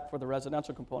loading dock for the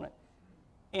residential component.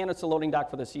 And it's a loading dock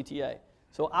for the CTA.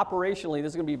 So operationally,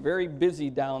 this is going to be very busy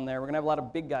down there. We're going to have a lot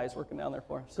of big guys working down there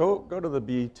for us. Go to the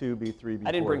B2, B3, B4.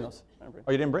 I didn't bring those.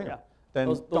 Oh, you didn't bring them? Then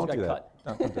Those don't got do that.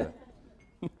 cut. Don't do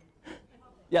that.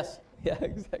 Yes, yeah,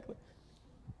 exactly.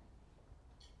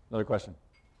 Another question?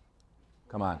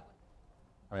 Come on.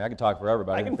 I mean, I can talk forever,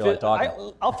 but I didn't feel like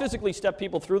talking. I'll physically step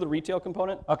people through the retail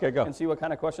component. Okay, go. And see what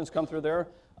kind of questions come through there.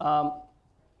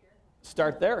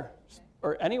 Start there,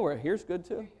 or anywhere. Here's good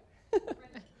too.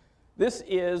 This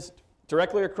is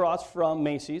directly across from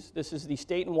Macy's. This is the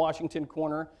State and Washington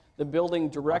corner. The building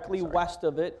directly west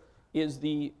of it is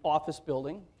the office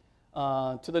building.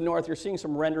 To the north, you're seeing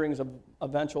some renderings of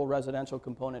eventual residential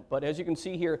component. But as you can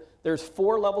see here, there's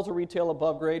 4 levels of retail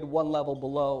above grade, 1 level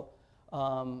below.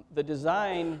 The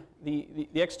design, the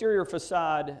exterior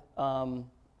facade,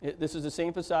 this is the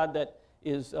same facade that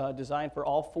is designed for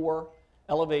all 4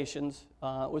 elevations.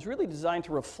 Was really designed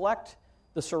to reflect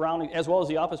the surrounding, as well as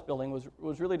the office building,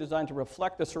 was really designed to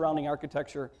reflect the surrounding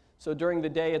architecture. So during the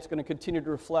day, it's going to continue to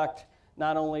reflect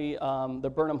not only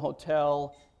the Burnham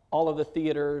Hotel, all of the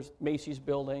theaters, Macy's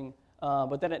building,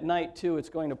 but then at night, too, it's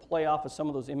going to play off of some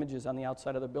of those images on the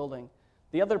outside of the building.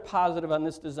 The other positive on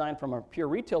this design from a pure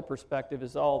retail perspective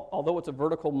is although it's a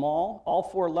vertical mall, all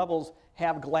 4 levels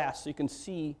have glass, so you can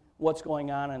see what's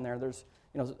going on in there. There's,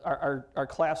 our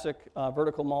classic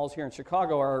vertical malls here in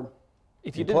Chicago are,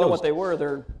 if you didn't know what they were,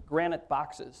 they're granite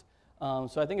boxes.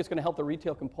 So I think it's going to help the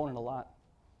retail component a lot.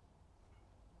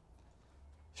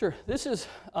 Sure, this is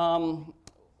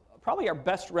probably our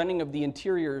best rendering of the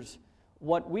interiors.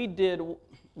 What we did,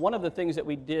 one of the things that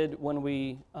we did when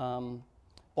we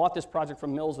bought this project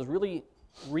from Mills was really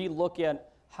re-look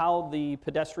at how the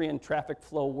pedestrian traffic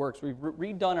flow works. We've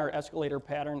redone our escalator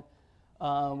pattern.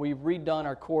 We've redone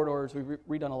our corridors. We've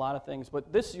redone a lot of things.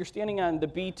 But this, you're standing on the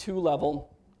B2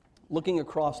 level, looking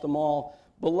across the mall.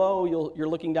 Below, you're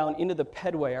looking down into the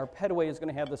pedway. Our pedway is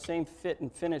going to have the same fit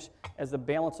and finish as the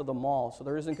balance of the mall. So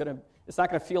it's not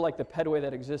going to feel like the pedway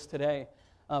that exists today.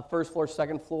 First floor,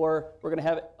 second floor, we're going to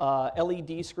have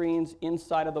LED screens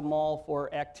inside of the mall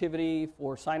for activity,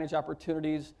 for signage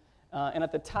opportunities. And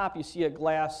at the top, you see a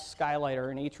glass skylight or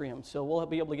an atrium. So we'll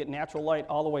be able to get natural light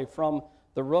all the way from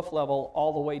the roof level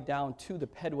all the way down to the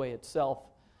pedway itself.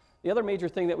 The other major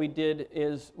thing that we did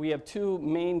is we have 2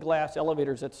 main glass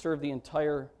elevators that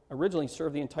originally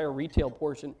served the entire retail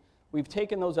portion. We've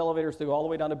taken those elevators to go all the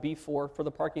way down to B4 for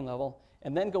the parking level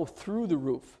and then go through the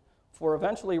roof. For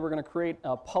eventually, we're going to create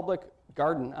a public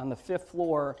garden on the 5th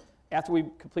floor after we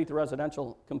complete the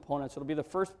residential components. It'll be the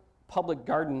first public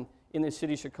garden in the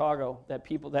city of Chicago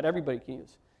that everybody can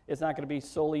use. It's not going to be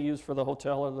solely used for the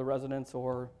hotel or the residents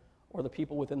or the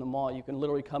people within the mall. You can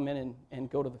literally come in and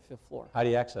go to the 5th floor. How do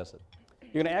you access it?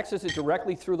 You're going to access it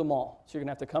directly through the mall. So you're going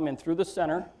to have to come in through the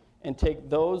center and take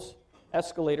those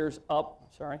elevators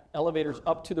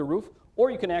up to the roof,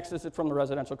 or you can access it from the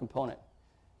residential component.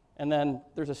 And then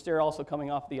there's a stair also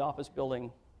coming off the office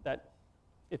building that,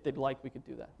 if they'd like, we could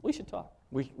do that. We should talk.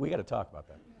 We got to talk about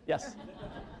that. Yes.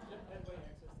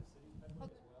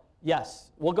 Yes.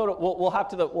 We'll hop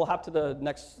to the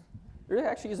next. There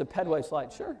actually is a pedway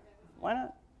slide. Sure. Why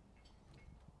not?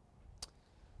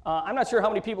 I'm not sure how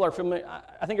many people are familiar.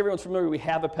 I think everyone's familiar. We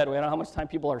have a pedway. I don't know how much time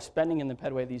people are spending in the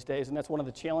pedway these days, and that's one of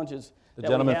the challenges. The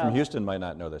gentleman from Houston might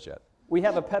not know this yet. We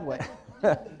have a pedway.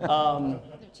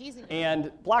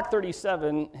 And Block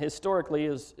 37 historically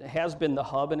has been the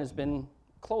hub and has been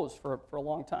closed for a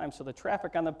long time. So the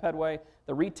traffic on the pedway,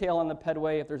 the retail on the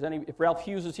pedway, if Ralph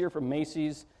Hughes is here from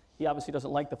Macy's, he obviously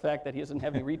doesn't like the fact that he doesn't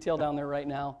have any retail down there right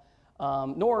now.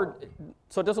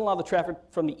 So it doesn't allow the traffic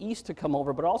from the east to come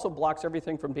over, but also blocks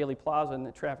everything from Daily Plaza and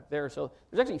the traffic there. So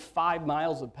there's actually 5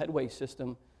 miles of pedway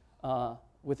system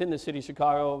within the city of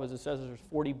Chicago. As it says, there's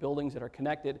 40 buildings that are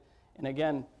connected. And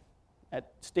again,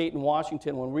 at State and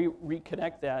Washington, when we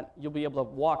reconnect that, you'll be able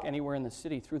to walk anywhere in the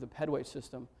city through the pedway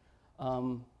system.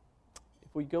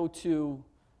 If we go to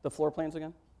the floor plans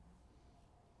again.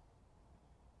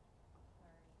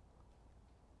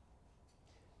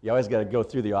 You always got to go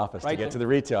through the office to get to the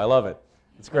retail. I love it.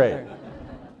 It's great.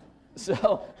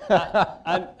 So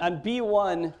on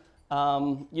B1,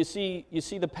 you see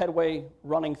the pedway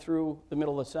running through the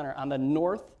middle of the center. On the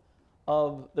north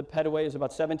of the pedway is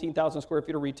about 17,000 square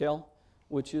feet of retail,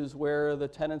 which is where the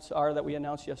tenants are that we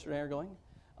announced yesterday are going.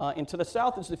 And to the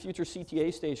south is the future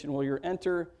CTA station, where you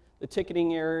enter the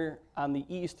ticketing area on the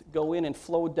east, go in and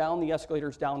flow down the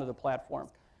escalators down to the platform.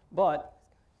 But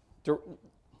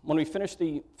when we finish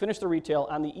the retail,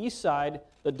 on the east side,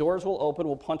 the doors will open,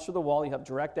 we'll punch through the wall, you have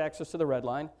direct access to the red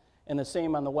line, and the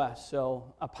same on the west.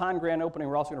 So upon grand opening,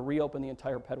 we're also going to reopen the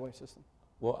entire pedway system.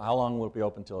 Well, how long will it be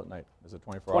open till at night? Is it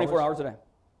 24 hours? 24 hours a day.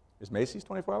 Is Macy's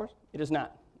 24 hours? It is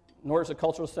not. Nor is the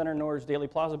Cultural Center, nor is Daily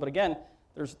Plaza. But again,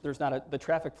 there's not the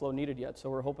traffic flow needed yet,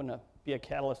 so we're hoping to be a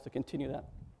catalyst to continue that.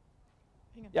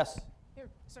 Hang on. Yes? Here,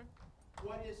 sir.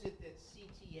 What is it that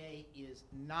CTA CTA is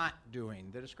not doing.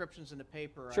 The descriptions in the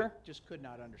paper Sure. I just could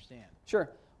not understand. Sure.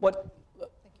 Do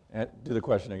the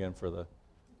question again for the...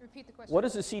 Repeat the question. What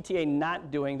is the CTA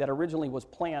not doing that originally was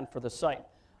planned for the site,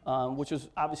 which was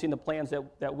obviously in the plans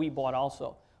that we bought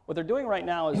also? What they're doing right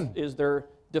now is they're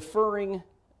deferring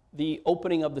the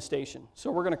opening of the station.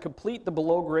 So we're going to complete the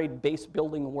below-grade base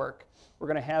building work. We're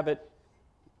going to have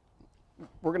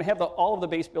all of the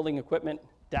base building equipment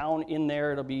down in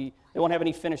there. They won't have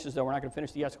any finishes though. We're not going to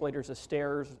finish the escalators, the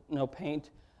stairs, no paint.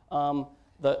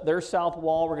 Their south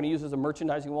wall we're going to use as a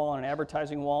merchandising wall and an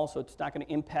advertising wall, so it's not going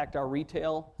to impact our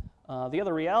retail. The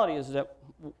other reality is that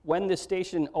when this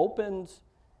station opens,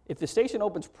 if the station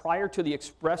opens prior to the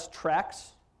express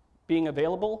tracks being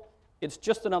available, it's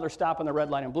just another stop on the red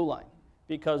line and blue line.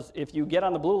 Because if you get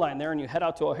on the blue line there and you head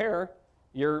out to O'Hare,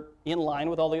 you're in line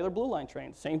with all the other blue line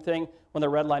trains. Same thing when the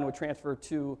red line would transfer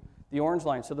to the orange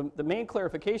line. So the main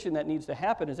clarification that needs to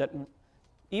happen is that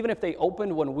even if they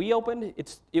opened when we opened,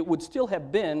 it would still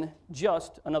have been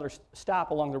just another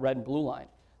stop along the red and blue line.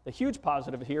 The huge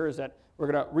positive here is that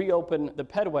we're going to reopen the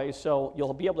pedway, so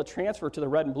you'll be able to transfer to the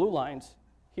red and blue lines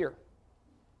here.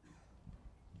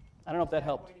 I don't know if that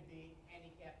helped. Is that going to be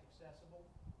handicapped accessible?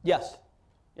 Yes.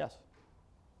 Yes.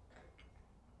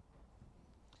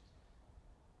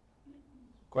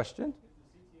 Question?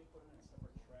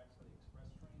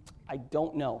 I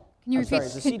don't know. Can you I'm sorry,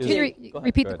 repeat, is the can you CTA go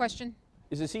repeat Go the ahead. question?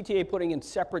 Is the CTA putting in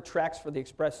separate tracks for the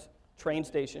express train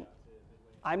station?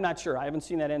 I'm not sure. I haven't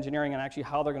seen that engineering and actually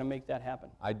how they're going to make that happen.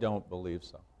 I don't believe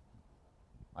so.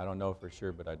 I don't know for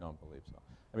sure, but I don't believe so.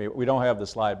 I mean, we don't have the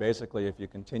slide. Basically, if you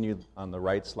continue on the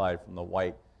right slide from the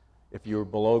white, if you were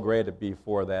below grade, it'd be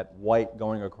for that white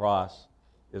going across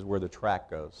is where the track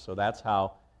goes. So that's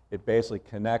how it basically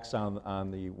connects.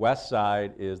 On the west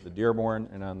side is the Dearborn,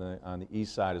 and on the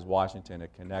east side is Washington.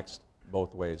 It connects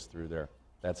both ways through there.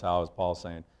 That's how, as Paul's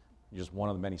saying, just one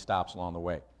of the many stops along the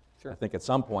way. Sure. I think at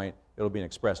some point it'll be an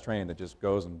express train that just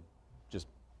goes and just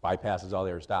bypasses all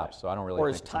the other stops. So I don't really Or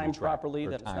think is it's a new timed track. properly,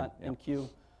 Or that it's timed, not yeah. in queue.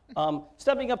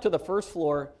 Stepping up to the first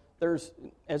floor,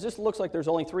 as this looks like there's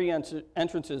only 3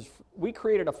 entrances, we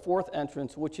created a 4th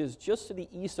entrance, which is just to the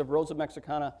east of Rosa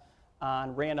Mexicana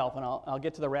on Randolph, and I'll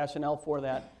get to the rationale for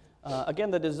that. Again,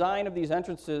 the design of these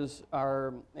entrances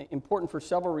are important for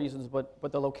several reasons,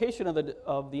 but the location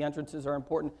of the entrances are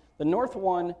important. The north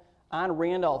one on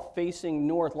Randolph facing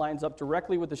north lines up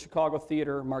directly with the Chicago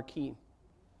Theater marquee.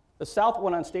 The south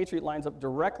one on State Street lines up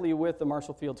directly with the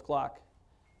Marshall Fields clock.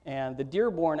 And the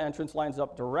Dearborn entrance lines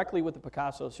up directly with the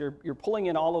Picasso. So you're pulling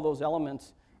in all of those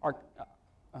elements,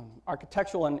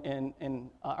 architectural and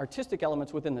artistic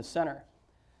elements within the center.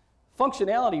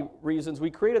 Functionality reasons, we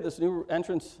created this new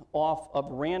entrance off of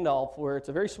Randolph where it's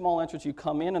a very small entrance. You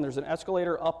come in and there's an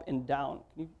escalator up and down.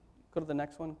 Can you go to the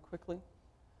next one quickly?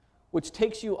 Which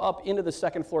takes you up into the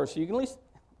 2nd floor. So you can at least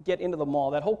get into the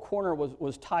mall. That whole corner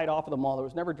was tied off of the mall. There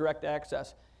was never direct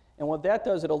access. And what that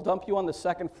does, it'll dump you on the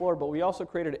 2nd floor, but we also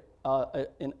created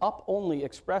an up-only,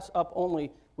 express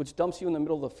up-only, which dumps you in the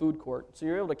middle of the food court. So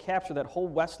you're able to capture that whole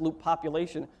West Loop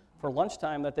population for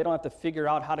lunchtime that they don't have to figure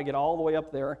out how to get all the way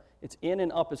up there. It's in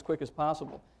and up as quick as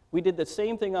possible. We did the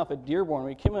same thing off at Dearborn. When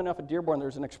we came in off at Dearborn,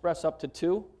 there's an express up to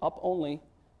 2, up only,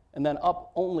 and then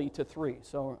up only to 3.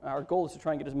 So our goal is to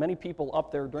try and get as many people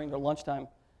up there during their lunchtime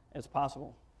as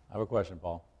possible. I have a question,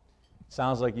 Paul.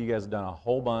 Sounds like you guys have done a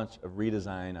whole bunch of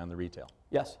redesign on the retail.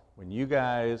 Yes. When you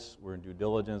guys were in due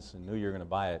diligence and knew you were going to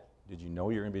buy it, did you know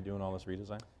you were going to be doing all this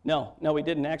redesign? No, we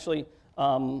didn't. Actually,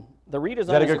 the redesign... Is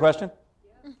that a good question?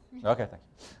 Yeah. Okay,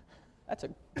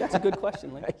 thanks. That's a good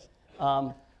question, Lee.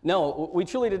 No, we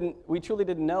truly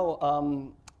didn't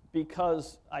know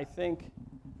because I think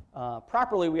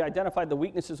properly we identified the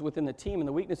weaknesses within the team, and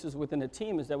the weaknesses within the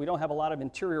team is that we don't have a lot of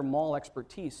interior mall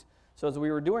expertise. So as we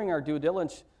were doing our due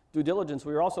diligence,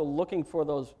 we were also looking for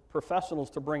those professionals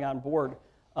to bring on board,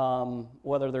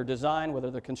 whether they're design,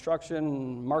 whether they're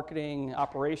construction, marketing,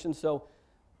 operations. So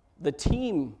the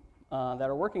team that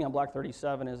are working on Block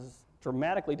 37 is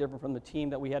dramatically different from the team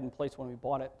that we had in place when we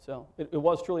bought it. So it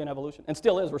was truly an evolution, and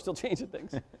still is. We're still changing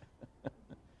things. If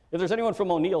there's anyone from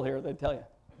O'Neill here, they'd tell you.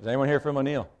 Is anyone here from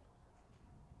O'Neill?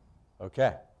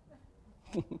 Okay.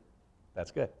 That's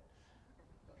good.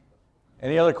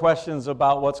 Any other questions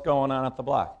about what's going on at the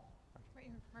block?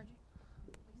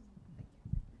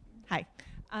 Hi.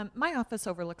 My office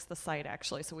overlooks the site,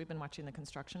 actually, so we've been watching the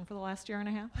construction for the last year and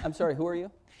a half. I'm sorry, who are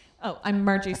you? Oh, I'm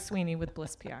Margie Sweeney with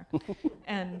Bliss PR.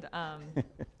 And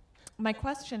my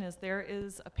question is, there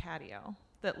is a patio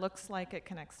that looks like it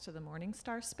connects to the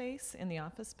Morningstar space in the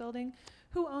office building.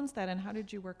 Who owns that, and how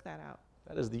did you work that out?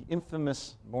 That is the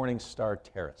infamous Morningstar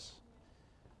Terrace.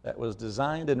 that was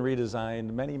designed and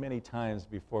redesigned many, many times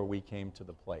before we came to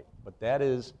the plate. But that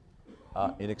is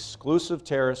an exclusive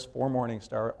terrace for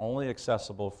Morningstar, only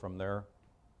accessible from their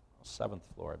 7th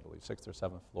floor, I believe, 6th or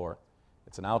 7th floor.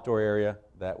 It's an outdoor area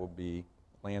that will be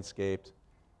landscaped,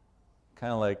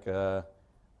 kind of like, I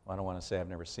don't want to say I've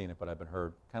never seen it, but I've been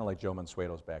heard, kind of like Joe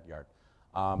Mansueto's backyard.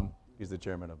 He's the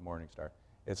chairman of Morningstar.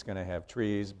 It's going to have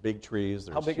trees, big trees.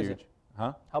 There's How big huge, is it?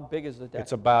 Huh? How big is the deck?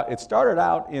 It started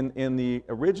out in the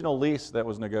original lease that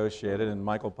was negotiated, and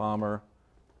Michael Palmer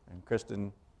and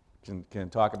Kristen can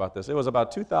talk about this. It was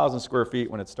about 2,000 square feet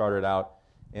when it started out,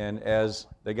 and as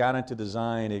they got into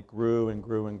design, it grew and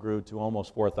grew and grew to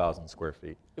almost 4,000 square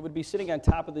feet. It would be sitting on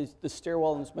top of the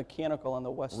stairwell and it's mechanical on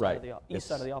the west side of the east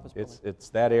side of the office building. It's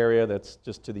that area that's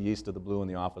just to the east of the blue in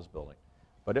the office building.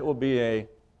 But it will be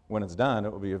when it's done,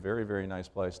 it will be a very, very nice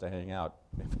place to hang out,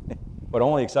 but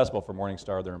only accessible for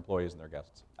Morningstar, their employees, and their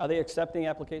guests. Are they accepting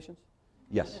applications?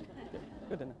 Yes.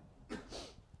 Good to know.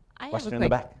 Question in the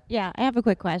back. Yeah, I have a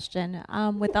quick question.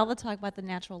 With all the talk about the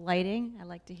natural lighting, I'd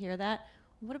like to hear that.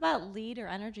 What about LEED or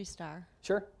Energy Star?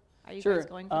 Sure. Are you guys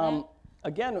going for that?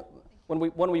 Again, when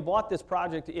we bought this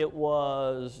project, it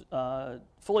was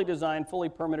fully designed, fully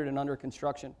permitted, and under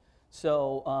construction.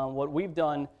 So what we've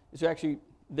done is actually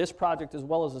this project, as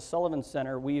well as the Sullivan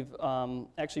Center, we've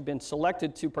actually been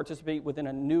selected to participate within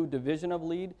a new division of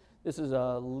LEED. This is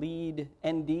a LEED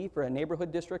ND for a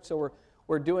neighborhood district. So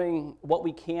we're doing what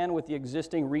we can with the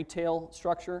existing retail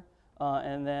structure,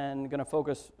 and then going to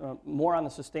focus more on the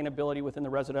sustainability within the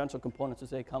residential components as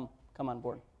they come on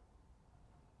board.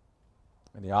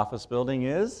 And the office building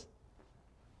is?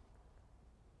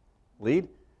 LEED?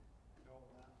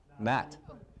 No, not.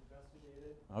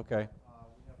 Okay.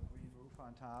 We have a green roof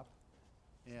on top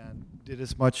and did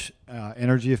as much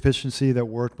energy efficiency that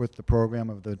worked with the program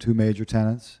of the two major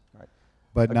tenants. Right.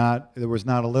 But there was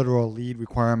not a literal LEED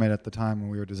requirement at the time when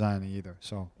we were designing either.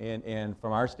 So. And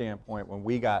from our standpoint, when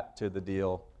we got to the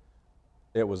deal,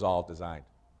 it was all designed.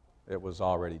 It was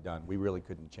already done. We really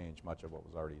couldn't change much of what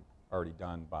was already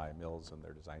done by Mills and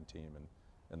their design team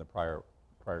and the prior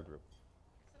group.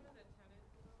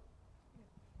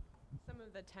 Some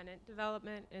of the tenant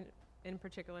development, in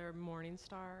particular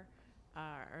Morningstar,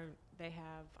 they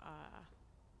have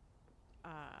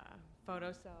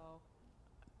photocell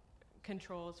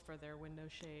controls for their window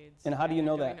shades. And how do you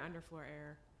know that? Underfloor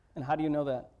air. And how do you know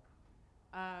that?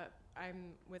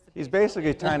 I'm with the. He's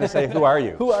basically trying to say, who are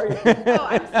you? Who are you? Oh,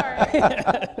 I'm sorry.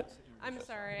 I'm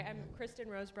sorry. I'm Kristen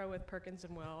Roseborough with Perkins &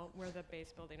 Will. We're the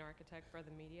base building architect for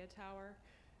the media tower.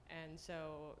 And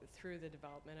so through the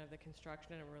development of the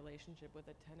construction and a relationship with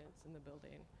the tenants in the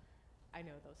building, I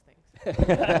know those things.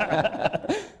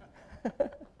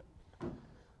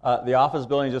 The office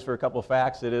building, just for a couple of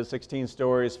facts, it is 16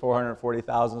 stories,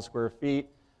 440,000 square feet.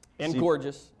 And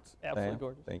gorgeous. It's absolutely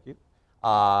gorgeous. Thank you.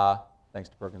 Thanks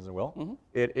to Perkins & Will. Mm-hmm.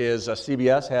 It is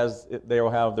CBS they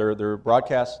will have their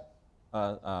broadcast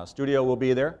studio will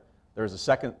be there. There's a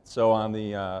second, so on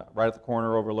the right at the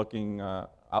corner overlooking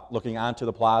looking onto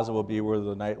the plaza will be where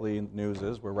the nightly news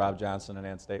is, where Rob Johnson and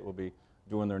Ann State will be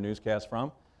doing their newscast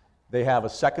from. They have a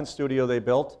second studio they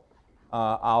built,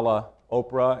 a la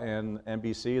Oprah and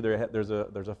NBC. There's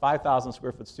a 5,000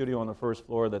 square foot studio on the first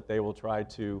floor that they will try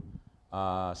to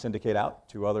syndicate out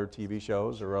to other TV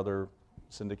shows or other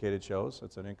syndicated shows.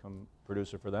 It's an income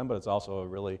producer for them, but it's also a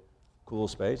really cool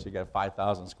space. You got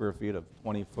 5,000 square feet of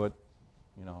 20-foot,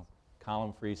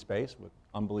 column-free space with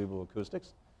unbelievable acoustics.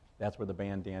 That's where the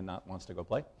band Dan Knott wants to go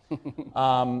play.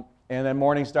 And then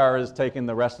Morningstar is taking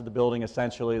the rest of the building.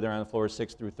 Essentially, they're on floors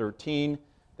 6 through 13.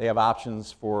 They have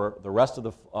options for the rest of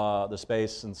the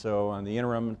space, and so on the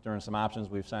interim, during some options,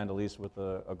 we've signed a lease with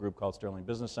a group called Sterling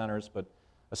Business Centers. But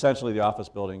essentially, the office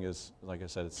building is, like I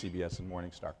said, it's CBS and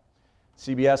Morningstar.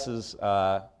 CBS is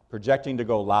projecting to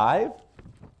go live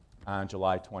on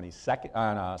September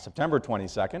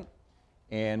 22nd,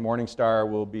 and Morningstar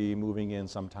will be moving in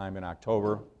sometime in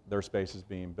October. Their space is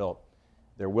being built.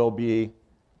 There will be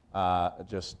I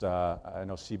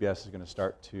know CBS is going to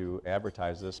start to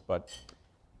advertise this, but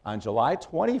on July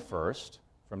 21st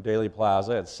from Daley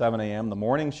Plaza at 7 a.m., the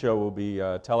morning show will be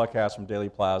telecast from Daley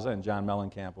Plaza, and John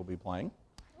Mellencamp will be playing.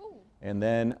 Ooh. And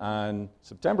then on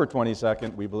September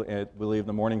 22nd, we believe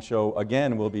the morning show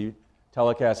again will be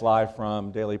telecast live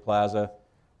from Daley Plaza,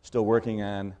 still working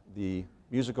on the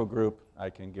musical group. I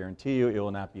can guarantee you it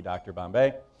will not be Dr.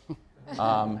 Bombay.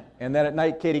 And then at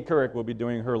night, Katie Couric will be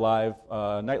doing her live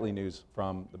nightly news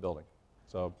from the building.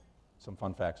 So some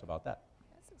fun facts about that.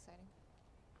 That's exciting.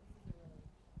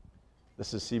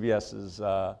 This is CBS's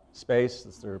space.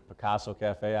 This is their Picasso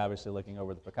Cafe, obviously looking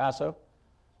over the Picasso.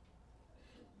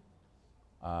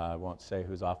 I won't say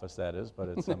whose office that is, but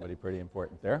it's somebody pretty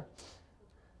important there.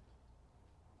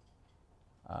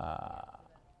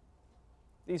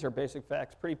 These are basic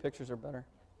facts. Pretty pictures are better.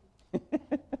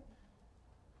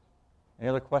 Any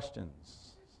other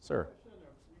questions? Sir.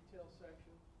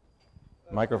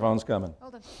 Microphone's coming.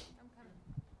 Hold on. I'm coming.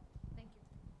 Thank you.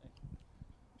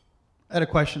 I had a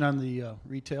question on the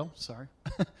retail, sorry.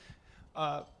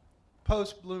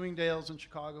 Post Bloomingdale's and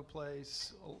Chicago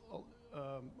Place,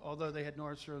 although they had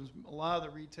Nordstrom's, a lot of the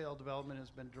retail development has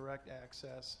been direct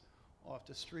access off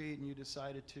the street, and you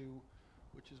decided to,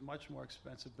 which is much more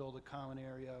expensive, build a common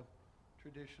area,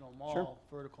 traditional mall, Sure.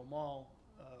 vertical mall.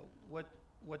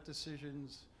 What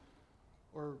decisions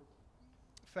or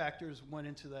factors went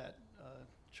into that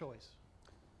choice?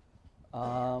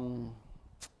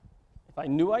 If I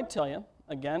knew, I'd tell you.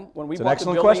 Again, when we It's an bought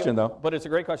excellent the building, question, though. But it's a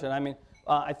great question. I mean,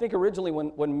 I think originally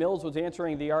when Mills was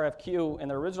answering the RFQ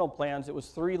and their original plans, it was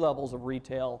 3 levels of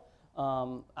retail.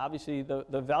 Obviously,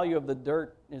 the value of the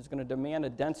dirt is going to demand a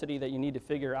density that you need to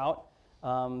figure out.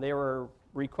 They were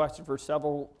requested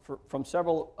from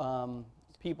several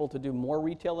people to do more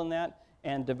retail than that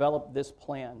and develop this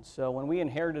plan. So when we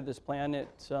inherited this plan,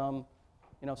 it's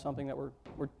something that we're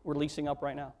leasing up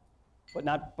right now, but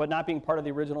not being part of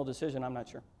the original decision. I'm not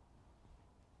sure.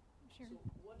 Sure. So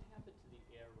what happened to the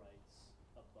air rights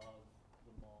above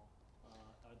the mall?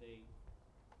 Are they?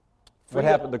 What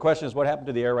happened? The question is, what happened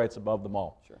to the air rights above the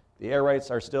mall? Sure. The air rights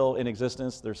are still in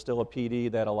existence. There's still a PD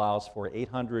that allows for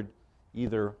 800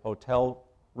 either hotel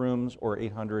rooms or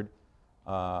 800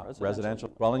 residential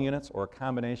dwelling units, or a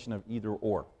combination of either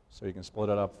or. So you can split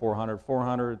it up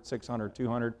 400, 600,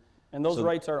 200. And those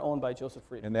rights are owned by Joseph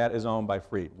Freed. And that is owned by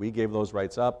Freed. We gave those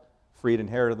rights up. Freed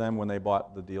inherited them when they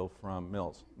bought the deal from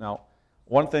Mills. Now,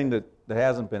 one thing that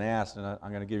hasn't been asked, and I'm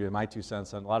going to give you my 2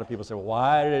 cents, and a lot of people say, well,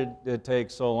 why did it take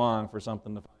so long for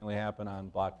something to finally happen on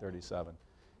Block 37?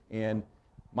 And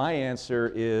my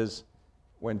answer is,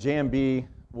 when JMB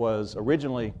was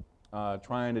originally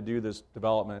trying to do this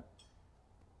development,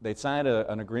 they signed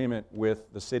an agreement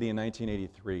with the city in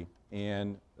 1983,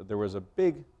 and there was a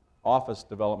big office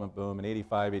development boom in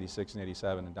 85, 86, and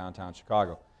 87 in downtown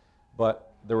Chicago.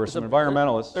 But there were some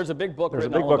environmentalists. There's a big book There's a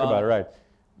written big all book about it, right.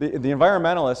 The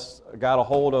environmentalists got a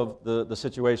hold of the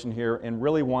situation here and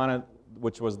really wanted,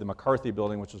 which was the McCarthy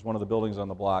building, which was one of the buildings on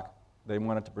the block, they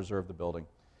wanted to preserve the building.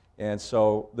 And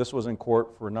so this was in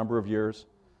court for a number of years.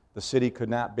 The city could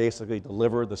not basically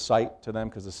deliver the site to them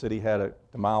because the city had to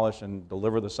demolish and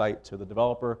deliver the site to the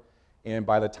developer. And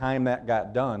by the time that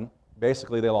got done,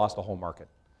 basically they lost the whole market.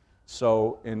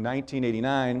 So in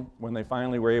 1989, when they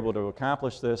finally were able to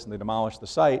accomplish this and they demolished the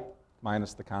site,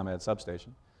 minus the ComEd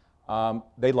substation,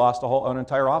 they lost an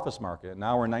entire office market.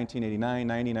 Now we're in 1989,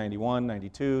 90, 91,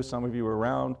 92. Some of you were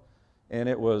around, and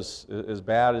it was as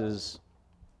bad as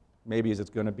maybe as it's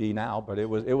going to be now, but it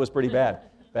was pretty bad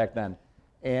back then.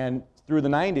 And through the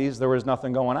 90s, there was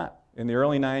nothing going on. In the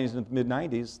early 90s and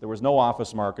mid-90s, there was no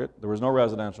office market, there was no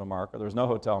residential market, there was no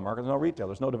hotel market, there was no retail,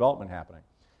 there was no development happening.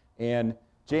 And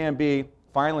JMB,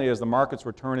 finally, as the markets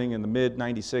were turning in the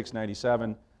mid-96,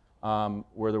 97,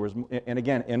 where there was, and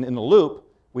again, in the loop,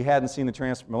 we hadn't seen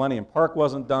the Millennium Park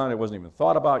wasn't done, it wasn't even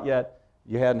thought about yet.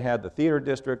 You hadn't had the theater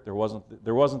district, there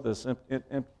wasn't this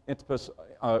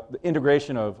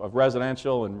integration of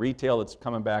residential and retail that's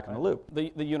coming back in the loop.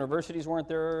 The universities weren't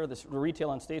there, the retail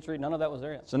on State Street, none of that was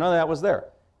there yet. So none of that was there.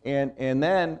 And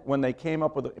then when they came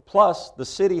up with it, plus the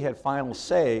city had final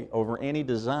say over any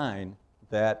design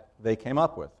that they came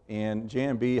up with. And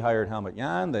JMB hired Helmut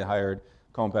Jahn, they hired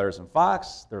Cohn Pedersen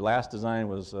Fox, their last design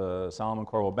was Solomon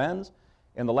Corwell Benz,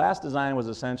 and the last design was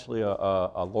essentially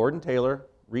a Lord & Taylor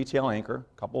retail anchor,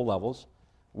 a couple of levels,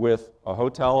 with a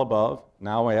hotel above.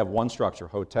 Now we have one structure,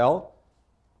 hotel.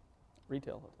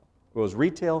 Retail hotel. It was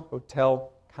retail,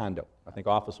 hotel, condo. I think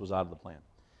office was out of the plan.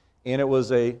 And it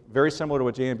was very similar to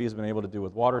what JMB has been able to do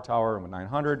with Water Tower and with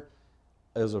 900.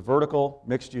 It was a vertical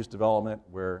mixed-use development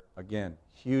where, again,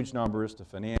 huge numbers to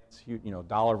finance, huge,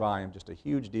 dollar volume, just a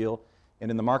huge deal.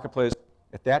 And in the marketplace,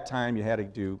 at that time, you had to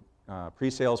do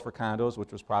pre-sales for condos,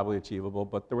 which was probably achievable,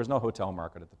 but there was no hotel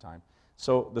market at the time.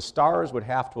 So the stars would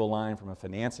have to align from a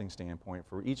financing standpoint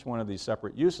for each one of these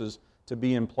separate uses to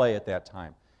be in play at that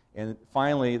time. And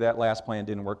finally, that last plan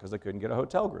didn't work because they couldn't get a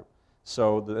hotel group.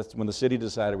 So that's when the city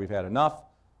decided we've had enough,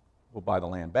 we'll buy the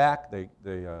land back. They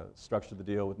structured the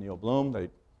deal with Neil Bloom.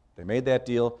 They made that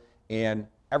deal, and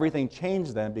everything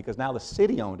changed then because now the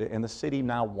city owned it, and the city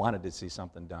now wanted to see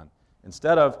something done.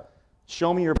 Instead of,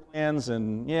 show me your plans,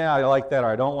 and yeah, I like that or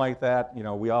I don't like that.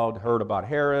 We all heard about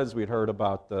Harrods, we'd heard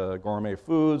about the gourmet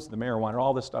foods, the mayor wanted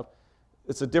all this stuff.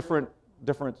 It's a different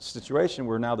different situation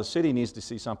where now the city needs to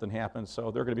see something happen,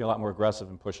 so they're going to be a lot more aggressive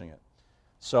in pushing it.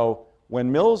 So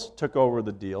when Mills took over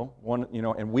the deal,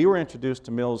 and we were introduced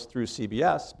to Mills through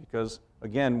CBS because,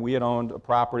 again, we had owned a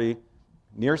property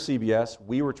near CBS.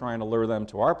 We were trying to lure them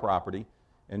to our property,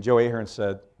 and Joe Ahern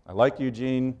said, I like you,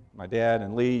 Gene, my dad,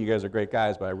 and Lee. You guys are great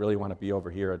guys, but I really want to be over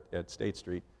here at State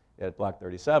Street at Block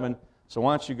 37. So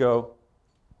why don't you go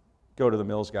to the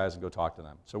Mills guys and go talk to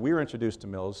them. So we were introduced to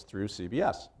Mills through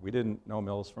CBS. We didn't know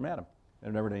Mills from Adam.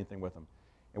 I've never done anything with him.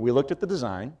 And we looked at the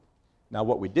design. Now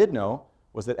what we did know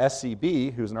was that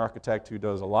SCB, who's an architect who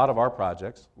does a lot of our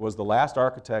projects, was the last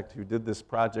architect who did this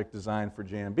project design for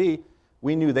JMB.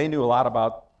 We knew they knew a lot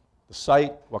about the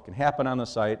site, what can happen on the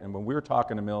site, and when we were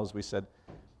talking to Mills, we said,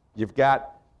 you've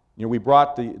got, we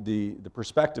brought the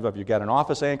perspective of you've got an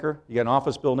office anchor, you got an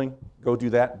office building, go do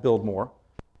that, build more.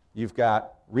 You've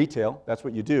got retail, that's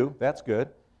what you do, that's good.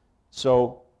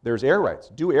 So there's air rights,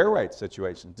 do air rights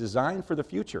situations, design for the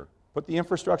future. Put the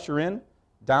infrastructure in,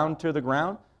 down to the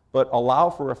ground, but allow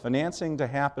for a financing to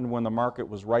happen when the market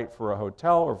was right for a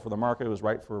hotel or for the market was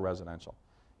right for a residential.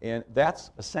 And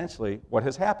that's essentially what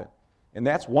has happened. And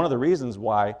that's one of the reasons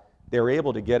why they were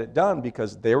able to get it done,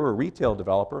 because they were a retail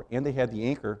developer and they had the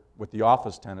anchor with the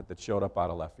office tenant that showed up out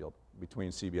of left field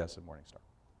between CBS and Morningstar.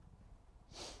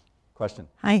 Question?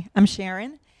 Hi, I'm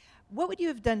Sharon. What would you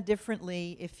have done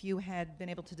differently if you had been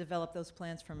able to develop those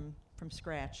plans from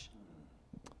scratch?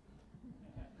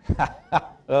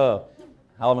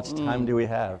 How much time do we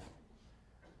have?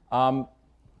 I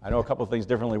know a couple of things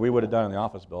differently we would have done in the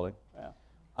office building.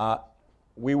 Yeah.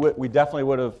 We definitely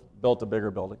would have built a bigger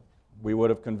building. We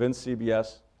would have convinced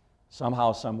CBS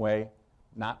somehow, some way,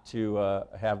 not to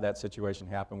have that situation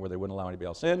happen where they wouldn't allow anybody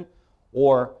else in,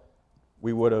 or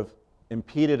we would have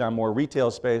impeded on more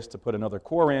retail space to put another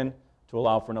core in to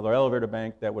allow for another elevator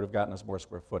bank that would have gotten us more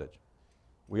square footage.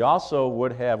 We also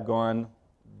would have gone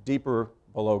deeper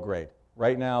below grade.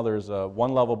 Right now there's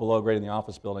one level below grade in the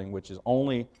office building, which is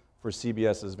only for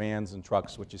CBS's vans and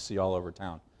trucks, which you see all over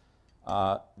town.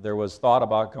 There was thought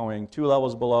about going 2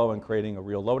 levels below and creating a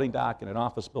real loading dock in an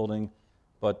office building,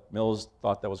 but Mills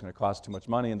thought that was going to cost too much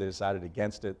money and they decided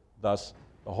against it. Thus,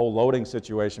 the whole loading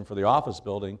situation for the office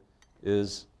building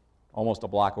is almost a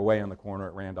block away on the corner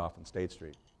at Randolph and State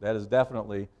Street. That is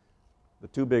definitely the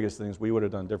two biggest things we would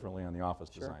have done differently on the office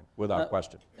design, without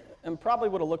question. And probably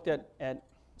would have looked at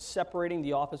separating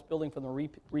the office building from the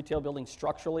retail building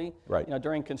structurally. Right.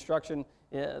 During construction,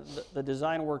 the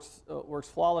design works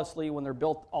flawlessly when they're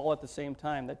built all at the same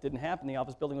time. That didn't happen. The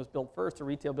office building was built first. The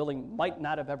retail building might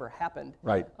not have ever happened.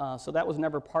 Right. So that was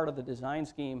never part of the design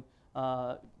scheme.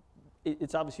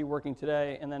 It's obviously working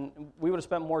today. And then we would have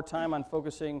spent more time on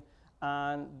focusing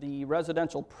on the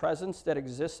residential presence that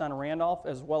exists on Randolph,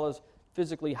 as well as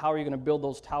physically how are you going to build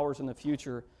those towers in the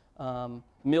future.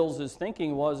 Mills'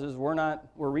 thinking was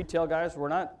we're retail guys, we're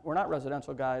not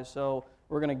residential guys, so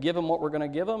we're going to give them what we're going to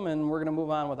give them, and we're going to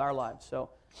move on with our lives. So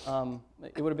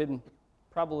it would have been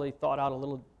probably thought out a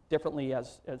little differently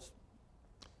as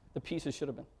the pieces should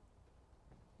have been.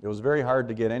 It was very hard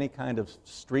to get any kind of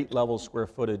street level square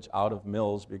footage out of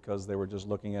Mills because they were just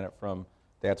looking at it from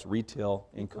that's retail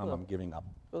income I'm giving up.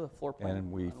 The floor plan.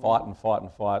 And we fought and fought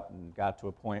and fought and got to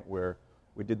a point where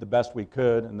we did the best we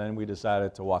could, and then we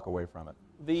decided to walk away from it.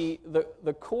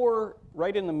 The core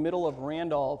right in the middle of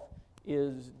Randolph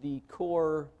is the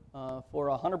core for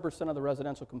 100% of the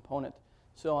residential component.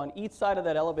 So on each side of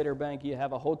that elevator bank, you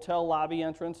have a hotel lobby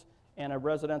entrance and a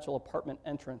residential apartment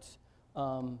entrance.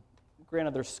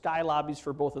 Granted, there's sky lobbies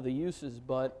for both of the uses,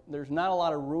 but there's not a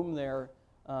lot of room there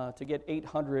to get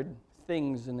 800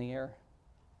 things in the air.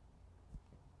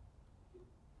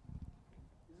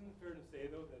 Isn't it fair to say,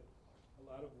 though, that a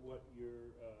lot of what you're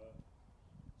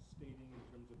stating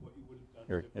in terms of what you would have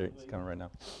done Here, it's coming right now.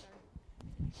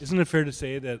 Isn't it fair to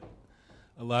say that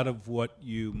a lot of what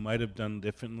you might have done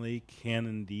differently can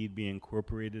indeed be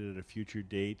incorporated at a future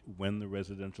date when the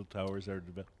residential towers are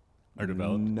developed?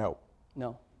 No.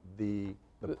 No. The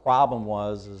problem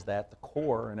is that the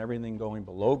core and everything going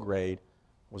below grade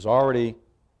was already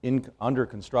under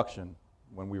construction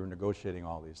when we were negotiating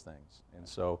all these things. And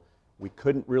so we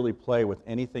couldn't really play with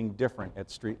anything different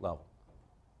at street level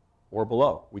or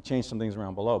below. We changed some things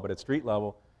around below, but at street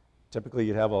level, typically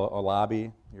you'd have a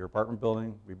lobby, your apartment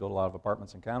building. We build a lot of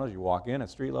apartments and condos. You walk in at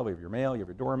street level, you have your mail, you have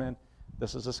your doorman.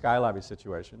 This is a sky lobby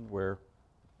situation where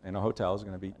in a hotel is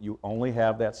going to be, you only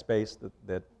have that space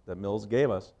that Mills gave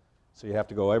us, so you have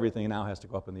to go, everything now has to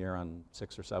go up in the air on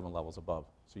 6 or 7 levels above.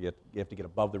 So you have to get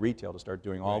above the retail to start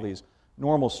doing all these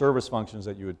normal service functions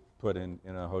that you would put in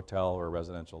a hotel or a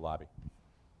residential lobby.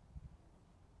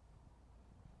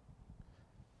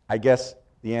 I guess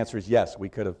The answer is yes. We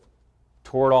could have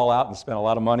tore it all out and spent a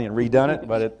lot of money and redone it,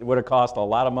 but it would have cost a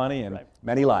lot of money and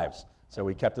many lives. So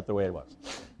we kept it the way it was.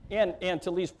 And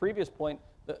to Lee's previous point,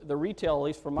 the retail, at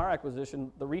least from our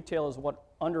acquisition, the retail is what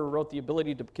underwrote the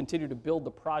ability to continue to build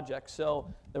the project.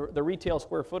 So the retail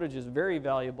square footage is very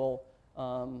valuable.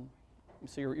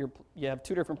 So you have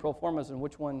two different pro formas, and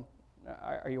which one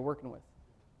are you working with?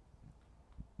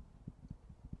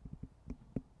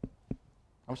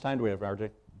 How much time do we have, RJ?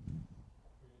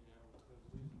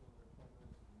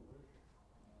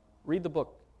 Read the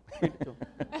book. Read it to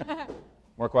 'em.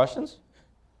 More questions?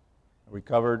 Have we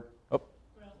covered? Oh.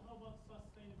 Well, how about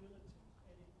sustainability?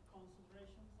 Any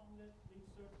considerations on that? Being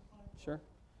certified? Sure.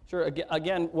 Sure.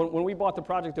 Again, when we bought the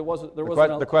project, there wasn't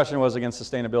The question was against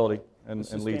sustainability and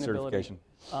LEED sustainability. certification.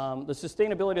 The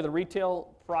sustainability of the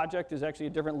retail project is actually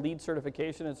a different LEED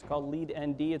certification. It's called LEED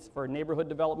ND. It's for neighborhood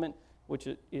development, which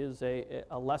is a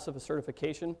less of a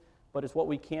certification, but it's what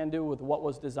we can do with what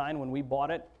was designed when we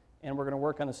bought it, and we're going to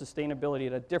work on the sustainability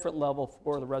at a different level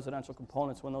for the residential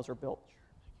components when those are built.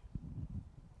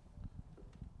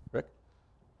 Rick?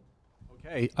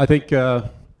 Okay, I think,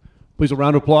 please a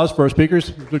round of applause for our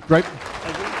speakers. Great.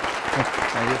 Thank you.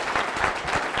 Thank you.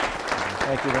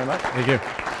 Thank you very much. Thank you.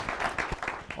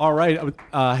 All right,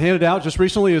 handed out just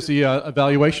recently is the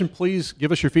evaluation. Please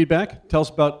give us your feedback. Tell us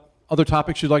about other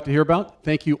topics you'd like to hear about.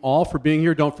 Thank you all for being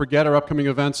here. Don't forget our upcoming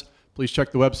events. Please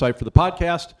check the website for the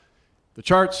podcast, the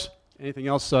charts, anything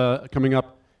else coming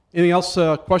up. Anything else,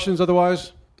 questions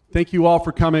otherwise? Thank you all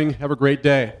for coming. Have a great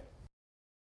day.